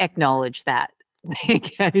 acknowledge that.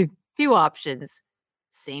 Like, two options,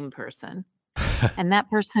 same person. And that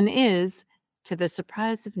person is, to the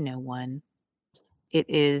surprise of no one, it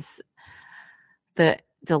is the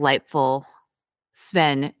delightful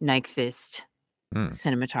Sven Nykvist,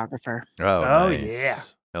 cinematographer. Oh, Oh, nice. yeah.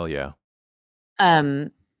 Hell yeah.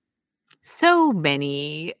 So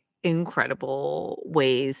many incredible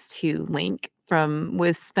ways to link from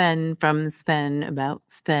Sven, about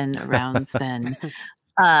Sven, around Sven.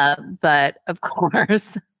 But of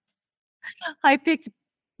course, I picked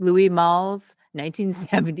Louis Malle's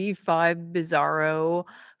 1975 bizarro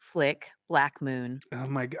flick, Black Moon. Oh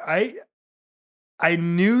my god! I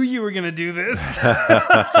knew you were gonna do this.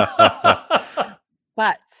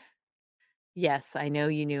 But yes, I know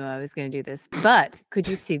you knew I was going to do this. But could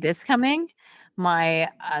you see this coming? My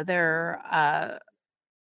other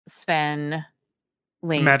Sven It's a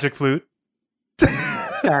link. magic flute.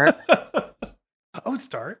 Start. Oh,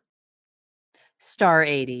 Start. Star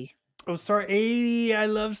 80. Oh, Star 80. I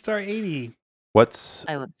love Star 80.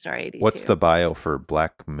 I love Star 80. What's too. the bio for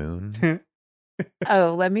Black Moon?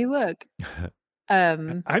 Oh, let me look.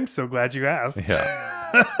 I'm so glad you asked. Yeah.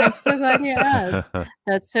 I'm so glad you asked.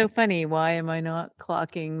 That's so funny. Why am I not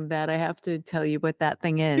clocking that I have to tell you what that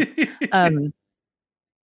thing is?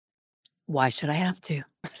 Why should I have to?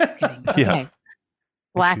 Just kidding. Okay. Yeah.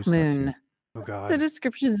 Black choose not to. Moon. Oh The god.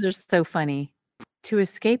 descriptions are so funny. To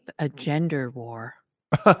escape a gender war,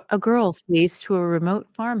 A girl flees to a remote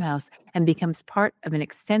farmhouse and becomes part of an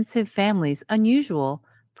extensive family's unusual,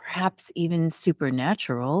 perhaps even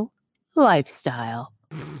supernatural, lifestyle.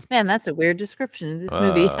 Man, that's a weird description of this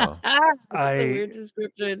movie. Wow. That's a I weird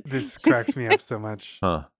description. this cracks me up so much.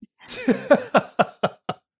 Huh.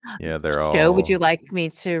 Yeah, they're Joe, would all. you like me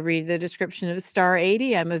to read the description of Star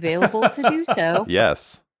 80? I'm available to do so.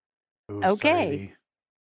 Yes. Ooh, Okay.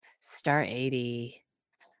 Star 80.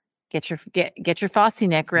 Get your Fosse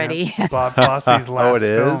neck ready. Bob Fosse's Oh, last it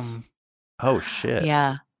is? film. Oh shit.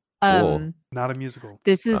 Yeah. Cool. Not a musical.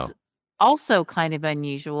 This is Oh. also kind of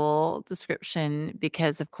unusual description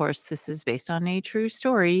because, of course, this is based on a true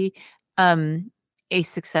story. A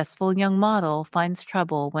successful young model finds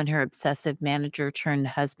trouble when her obsessive manager turned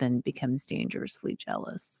husband becomes dangerously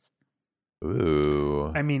jealous. Ooh.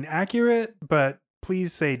 I mean, accurate, but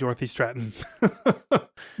please say Dorothy Stratton.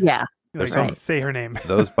 Yeah. There's Like, some- say her name.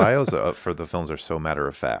 Those bios for the films are so matter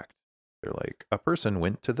of fact. They're like, a person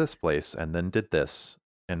went to this place and then did this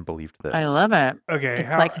and believed this. I love it. Okay,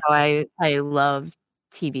 It's like how I love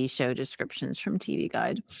TV show descriptions from TV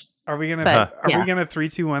Guide. are we gonna But, are yeah. we gonna 3,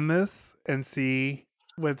 2, 1 this and see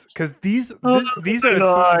what's because these Oh these my are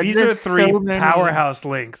God, these are there's 3 so many. powerhouse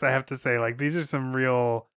links. I have to say, like these are some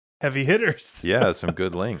real heavy hitters. Yeah, some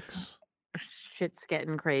good links. Shit's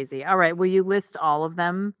getting crazy. All right, will you list all of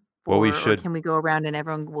them? Well, we Or should- can we go around and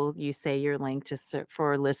everyone will you say your link just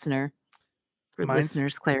for listeners'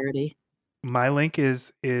 clarity? My link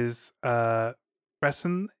is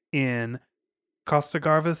Fresson in Costa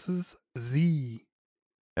Garvis's Z.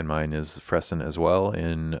 And mine is Fresson as well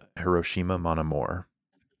in Hiroshima Mon Amour.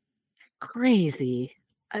 Crazy.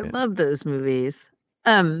 I Yeah. love those movies.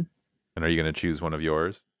 And are you going to choose one of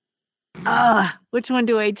yours? Which one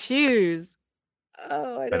do I choose?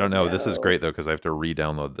 Oh, I don't know. This is great, though, because I have to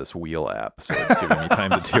re-download this Wheel app, so it's giving me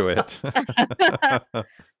time to do it.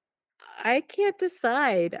 I can't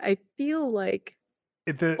decide. I feel like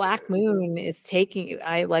The Black Moon is taking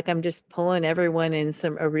I'm just pulling everyone in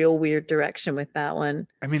a real weird direction with that one.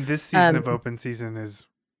 I mean, this season of Open Season is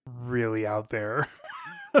really out there.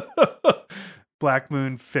 Black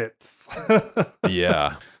Moon fits.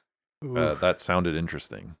 Yeah. Ooh. That sounded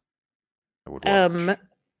interesting. I would watch.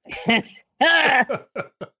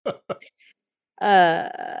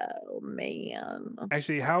 Oh man.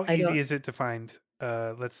 Actually, how I easy don't- is it to find?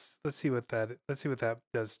 Let's see what that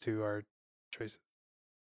does to our choices.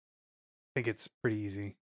 I think it's pretty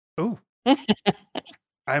easy. Oh,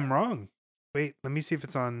 I'm wrong. Wait, let me see if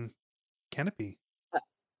it's on Canopy.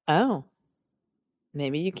 Oh.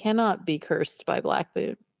 Maybe you cannot be cursed by Black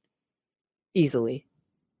Moon easily.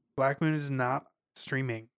 Black Moon is not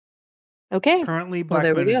streaming. Okay. Currently, Well, Black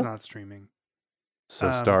there we Moon is go. not streaming. So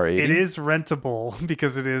Star 80? It is rentable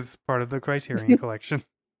because it is part of the Criterion Collection.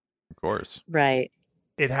 Of course. Right.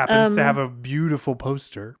 It happens to have a beautiful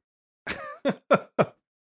poster.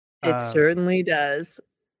 It certainly does.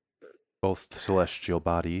 Both celestial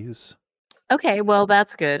bodies. Okay, well,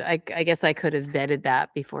 that's good. I guess I could have vetted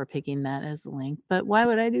that before picking that as the link, but why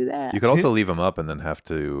would I do that? You could also leave them up and then have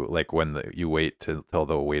to, like, when you wait till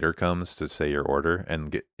the waiter comes to say your order,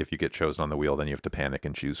 and if you get chosen on the wheel, then you have to panic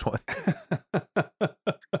and choose one.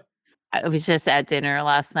 I was just at dinner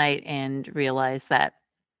last night and realized that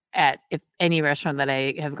if any restaurant that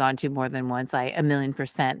I have gone to more than once, I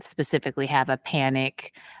 1,000,000% specifically have a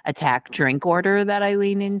panic attack drink order that I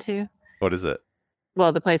lean into. What is it?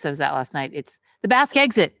 Well, the place I was at last night, it's the Basque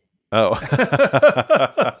Exit. Oh.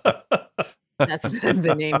 That's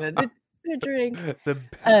the name of the drink. The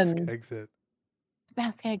Basque Exit.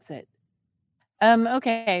 Basque Exit.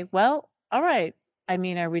 Okay. Well, all right. I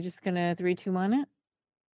mean, are we just gonna 3, 2, 1 it?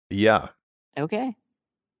 Yeah. Okay.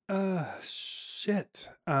 Shit.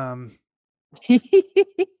 Okay.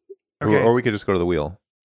 Or we could just go to the wheel.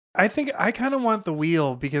 I think I kind of want the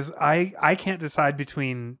wheel because I can't decide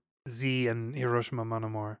between Z and Hiroshima Mon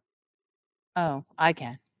Amour. Oh, I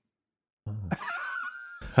can.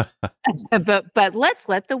 but let's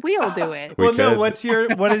let the wheel do it. We Well, no. could. I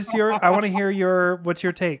want to hear what's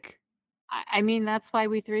your take. I mean, that's why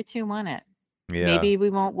we 3, 2, 1 it. Yeah. Maybe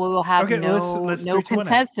we'll have Okay, no let's no 3, 2, 1 it.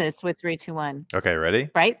 consensus with 3, 2, 1. Okay, ready?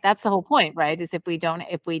 Right? That's the whole point, right? Is if we don't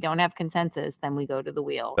have consensus, then we go to the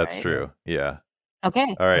wheel. That's right? true. Yeah.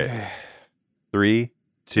 Okay. All right. Okay. 3,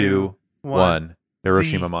 2, 1.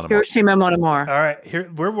 Hiroshima Mon Amour. Hiroshima Mon Amour. All right, here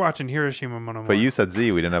we're watching Hiroshima Mon Amour. But you said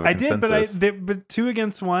Z. We didn't have a I did, consensus. but 2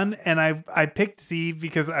 against 1, and I picked Z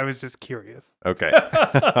because I was just curious. Okay.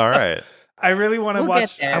 All right. I really want to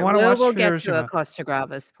watch. Get there. I want to watch We'll get to Hiroshima. a Costa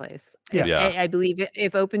Gravis place. Yeah. Yeah. I believe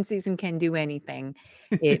if Open Season can do anything,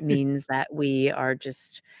 it means that we are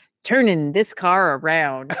just turning this car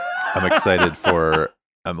around. I'm excited for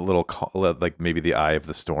I'm a little like maybe the eye of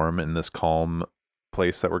the storm in this calm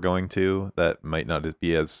place that we're going to that might not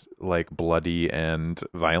be as like bloody and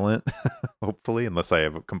violent, hopefully, unless I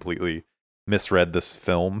have completely misread this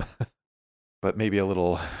film. But maybe a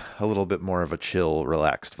little bit more of a chill,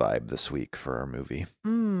 relaxed vibe this week for our movie.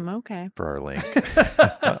 Okay. For our link.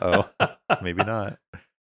 Uh-oh. Maybe not.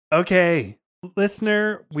 Okay.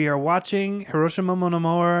 Listener, we are watching Hiroshima Mon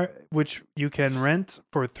Amour, which you can rent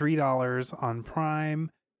for $3 on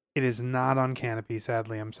Prime. It is not on Canopy,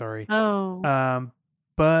 sadly. I'm sorry. Oh.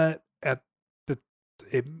 But at the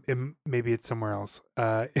maybe it's somewhere else.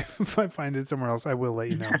 If I find it somewhere else, I will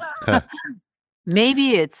let you know.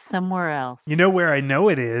 Maybe it's somewhere else. You know where I know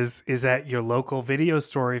it is at your local video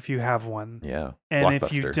store if you have one. Yeah. And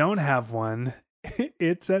if you don't have one,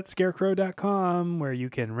 it's at scarecrow.com where you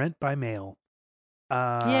can rent by mail.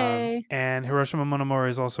 Yay. And Hiroshima Mon Amour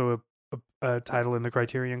is also a title in the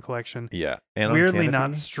Criterion Collection. Yeah. And weirdly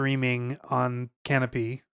not streaming on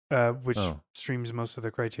Canopy, which streams most of the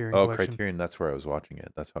Criterion Collection. Criterion, that's where I was watching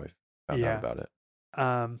it. That's how I found out about it.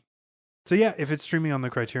 So yeah, if it's streaming on the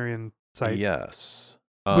Criterion site. Yes.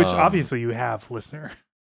 Which obviously you have, listener.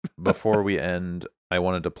 Before we end, I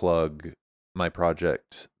wanted to plug my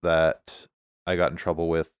project that I got in trouble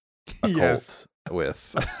with a cult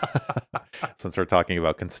with. Since we're talking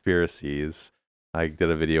about conspiracies, I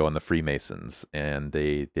did a video on the Freemasons, and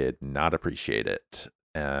they did not appreciate it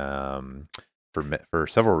for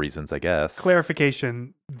several reasons, I guess.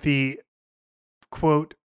 Clarification: the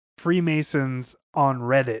quote Freemasons on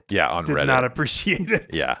Reddit, did Reddit. not appreciate it.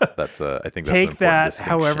 Yeah, that's I think that's take an that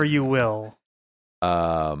however you will.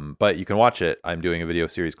 But you can watch it. I'm doing a video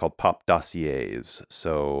series called Pop Dossiers,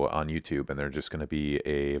 so on YouTube, and they're just going to be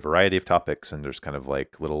a variety of topics, and there's kind of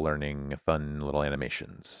like little learning, fun little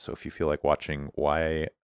animations. So if you feel like watching why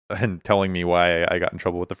and telling me why I got in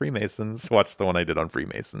trouble with the Freemasons, watch the one I did on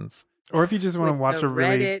Freemasons. Or if you just want to watch a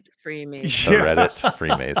really Reddit Freemasons. The Reddit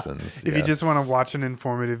Freemasons. If you just want to watch an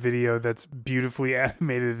informative video that's beautifully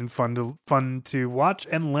animated and fun to watch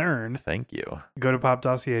and learn. Thank you. Go to Pop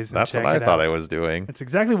Dossiers and that's check what I it thought out. I was doing. That's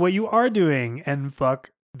exactly what you are doing. And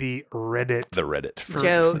fuck the Reddit. The Reddit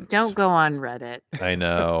Joe, don't go on Reddit. I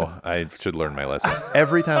know. I should learn my lesson.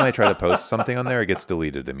 Every time I try to post something on there, it gets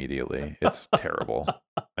deleted immediately. It's terrible.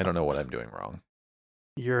 I don't know what I'm doing wrong.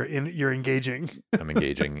 You're engaging. I'm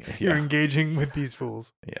engaging. Yeah. You're engaging with these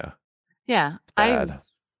fools. Yeah. Yeah. It's bad.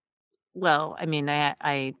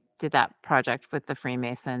 I did that project with the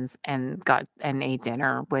Freemasons and ate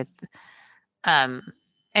dinner with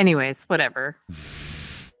anyways, whatever.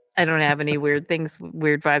 I don't have any weird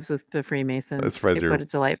vibes with the Freemasons. But a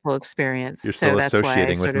delightful experience. You're still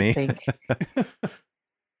associating with me.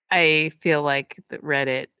 I feel like the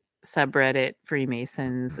Reddit subreddit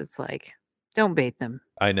Freemasons, it's like, don't bait them.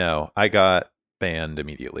 I know. I got banned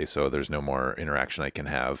immediately, so there's no more interaction I can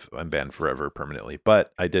have. I'm banned forever, permanently.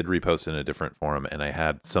 But I did repost in a different forum, and I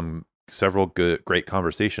had several great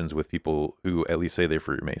conversations with people who at least say they're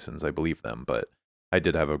Freemasons. I believe them, but I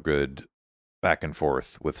did have a good back and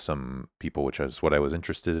forth with some people, which is what I was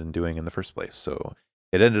interested in doing in the first place. So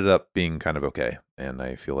it ended up being kind of okay, and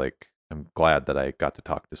I feel like I'm glad that I got to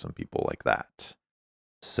talk to some people like that.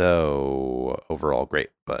 So overall, great.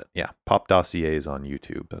 But yeah, Pop Dossiers on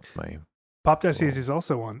YouTube. That's my Pop Dossiers is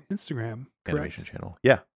also on Instagram. Animation channel.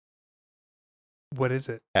 Yeah. What is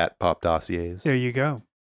it? At Pop Dossiers. There you go.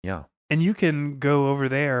 Yeah. And you can go over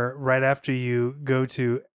there right after you go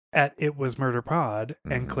to at It Was Murder Pod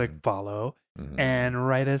and click follow and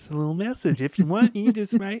write us a little message if you want. You can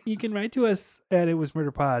just write. You can write to us at It Was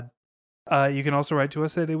Murder Pod. You can also write to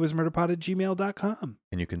us at itwasmurderpod@gmail.com.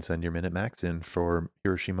 And you can send your Minute Max in for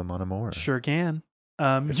Hiroshima Mon Amour. Sure can.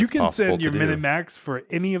 You can send your Minute Max for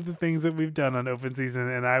any of the things that we've done on Open Season,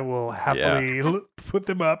 and I will happily put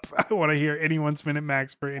them up. I want to hear anyone's Minute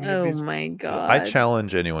Max for any of these. Oh my God. I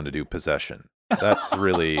challenge anyone to do Possession. That's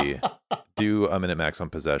really, do a Minute Max on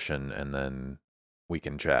Possession, and then we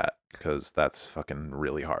can chat, because that's fucking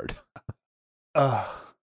really hard.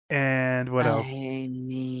 And what else? I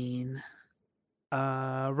mean,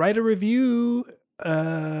 write a review.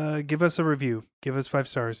 Give us a review. Give us 5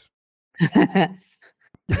 stars.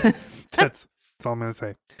 That's all I'm going to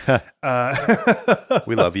say.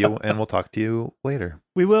 We love you, and we'll talk to you later.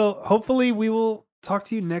 We will. Hopefully, we will talk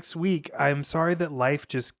to you next week. I'm sorry that life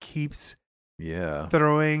just keeps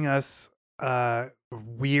throwing us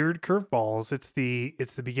weird curveballs. It's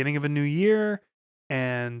the beginning of a new year,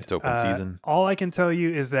 and it's open season. All I can tell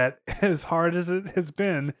you is that as hard as it has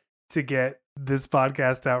been to get this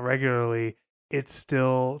podcast out regularly, it's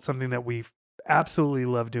still something that we absolutely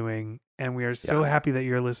love doing, and we are so happy that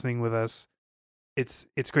you're listening with us. It's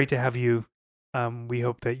great to have you We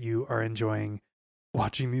hope that you are enjoying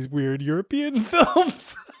watching these weird European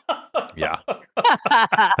films. Yeah.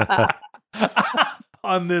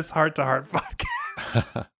 On this Heart to Heart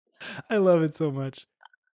podcast. I love it so much.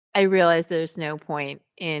 I realize there's no point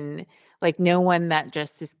in, like, no one that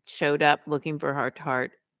just showed up looking for Heart to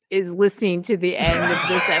Heart is listening to the end of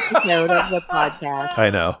this episode of the podcast. I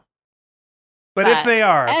know. But if they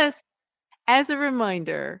are, as a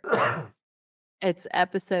reminder, it's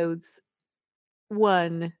episodes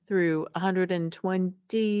 1 through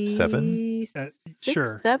 127.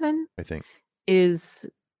 Sure. 7 I think is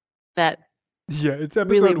that yeah, it's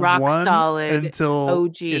episode really rock 1 solid until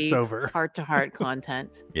OG it's over. Heart to Heart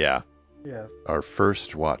content. yeah. Yes. Our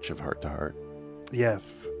first watch of Heart to Heart.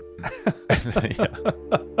 Yes. Yeah.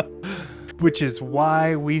 Which is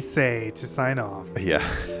why we say to sign off. Yeah.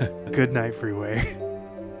 Good night, Freeway.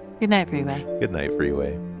 Good night, Freeway. Good night,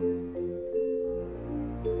 Freeway.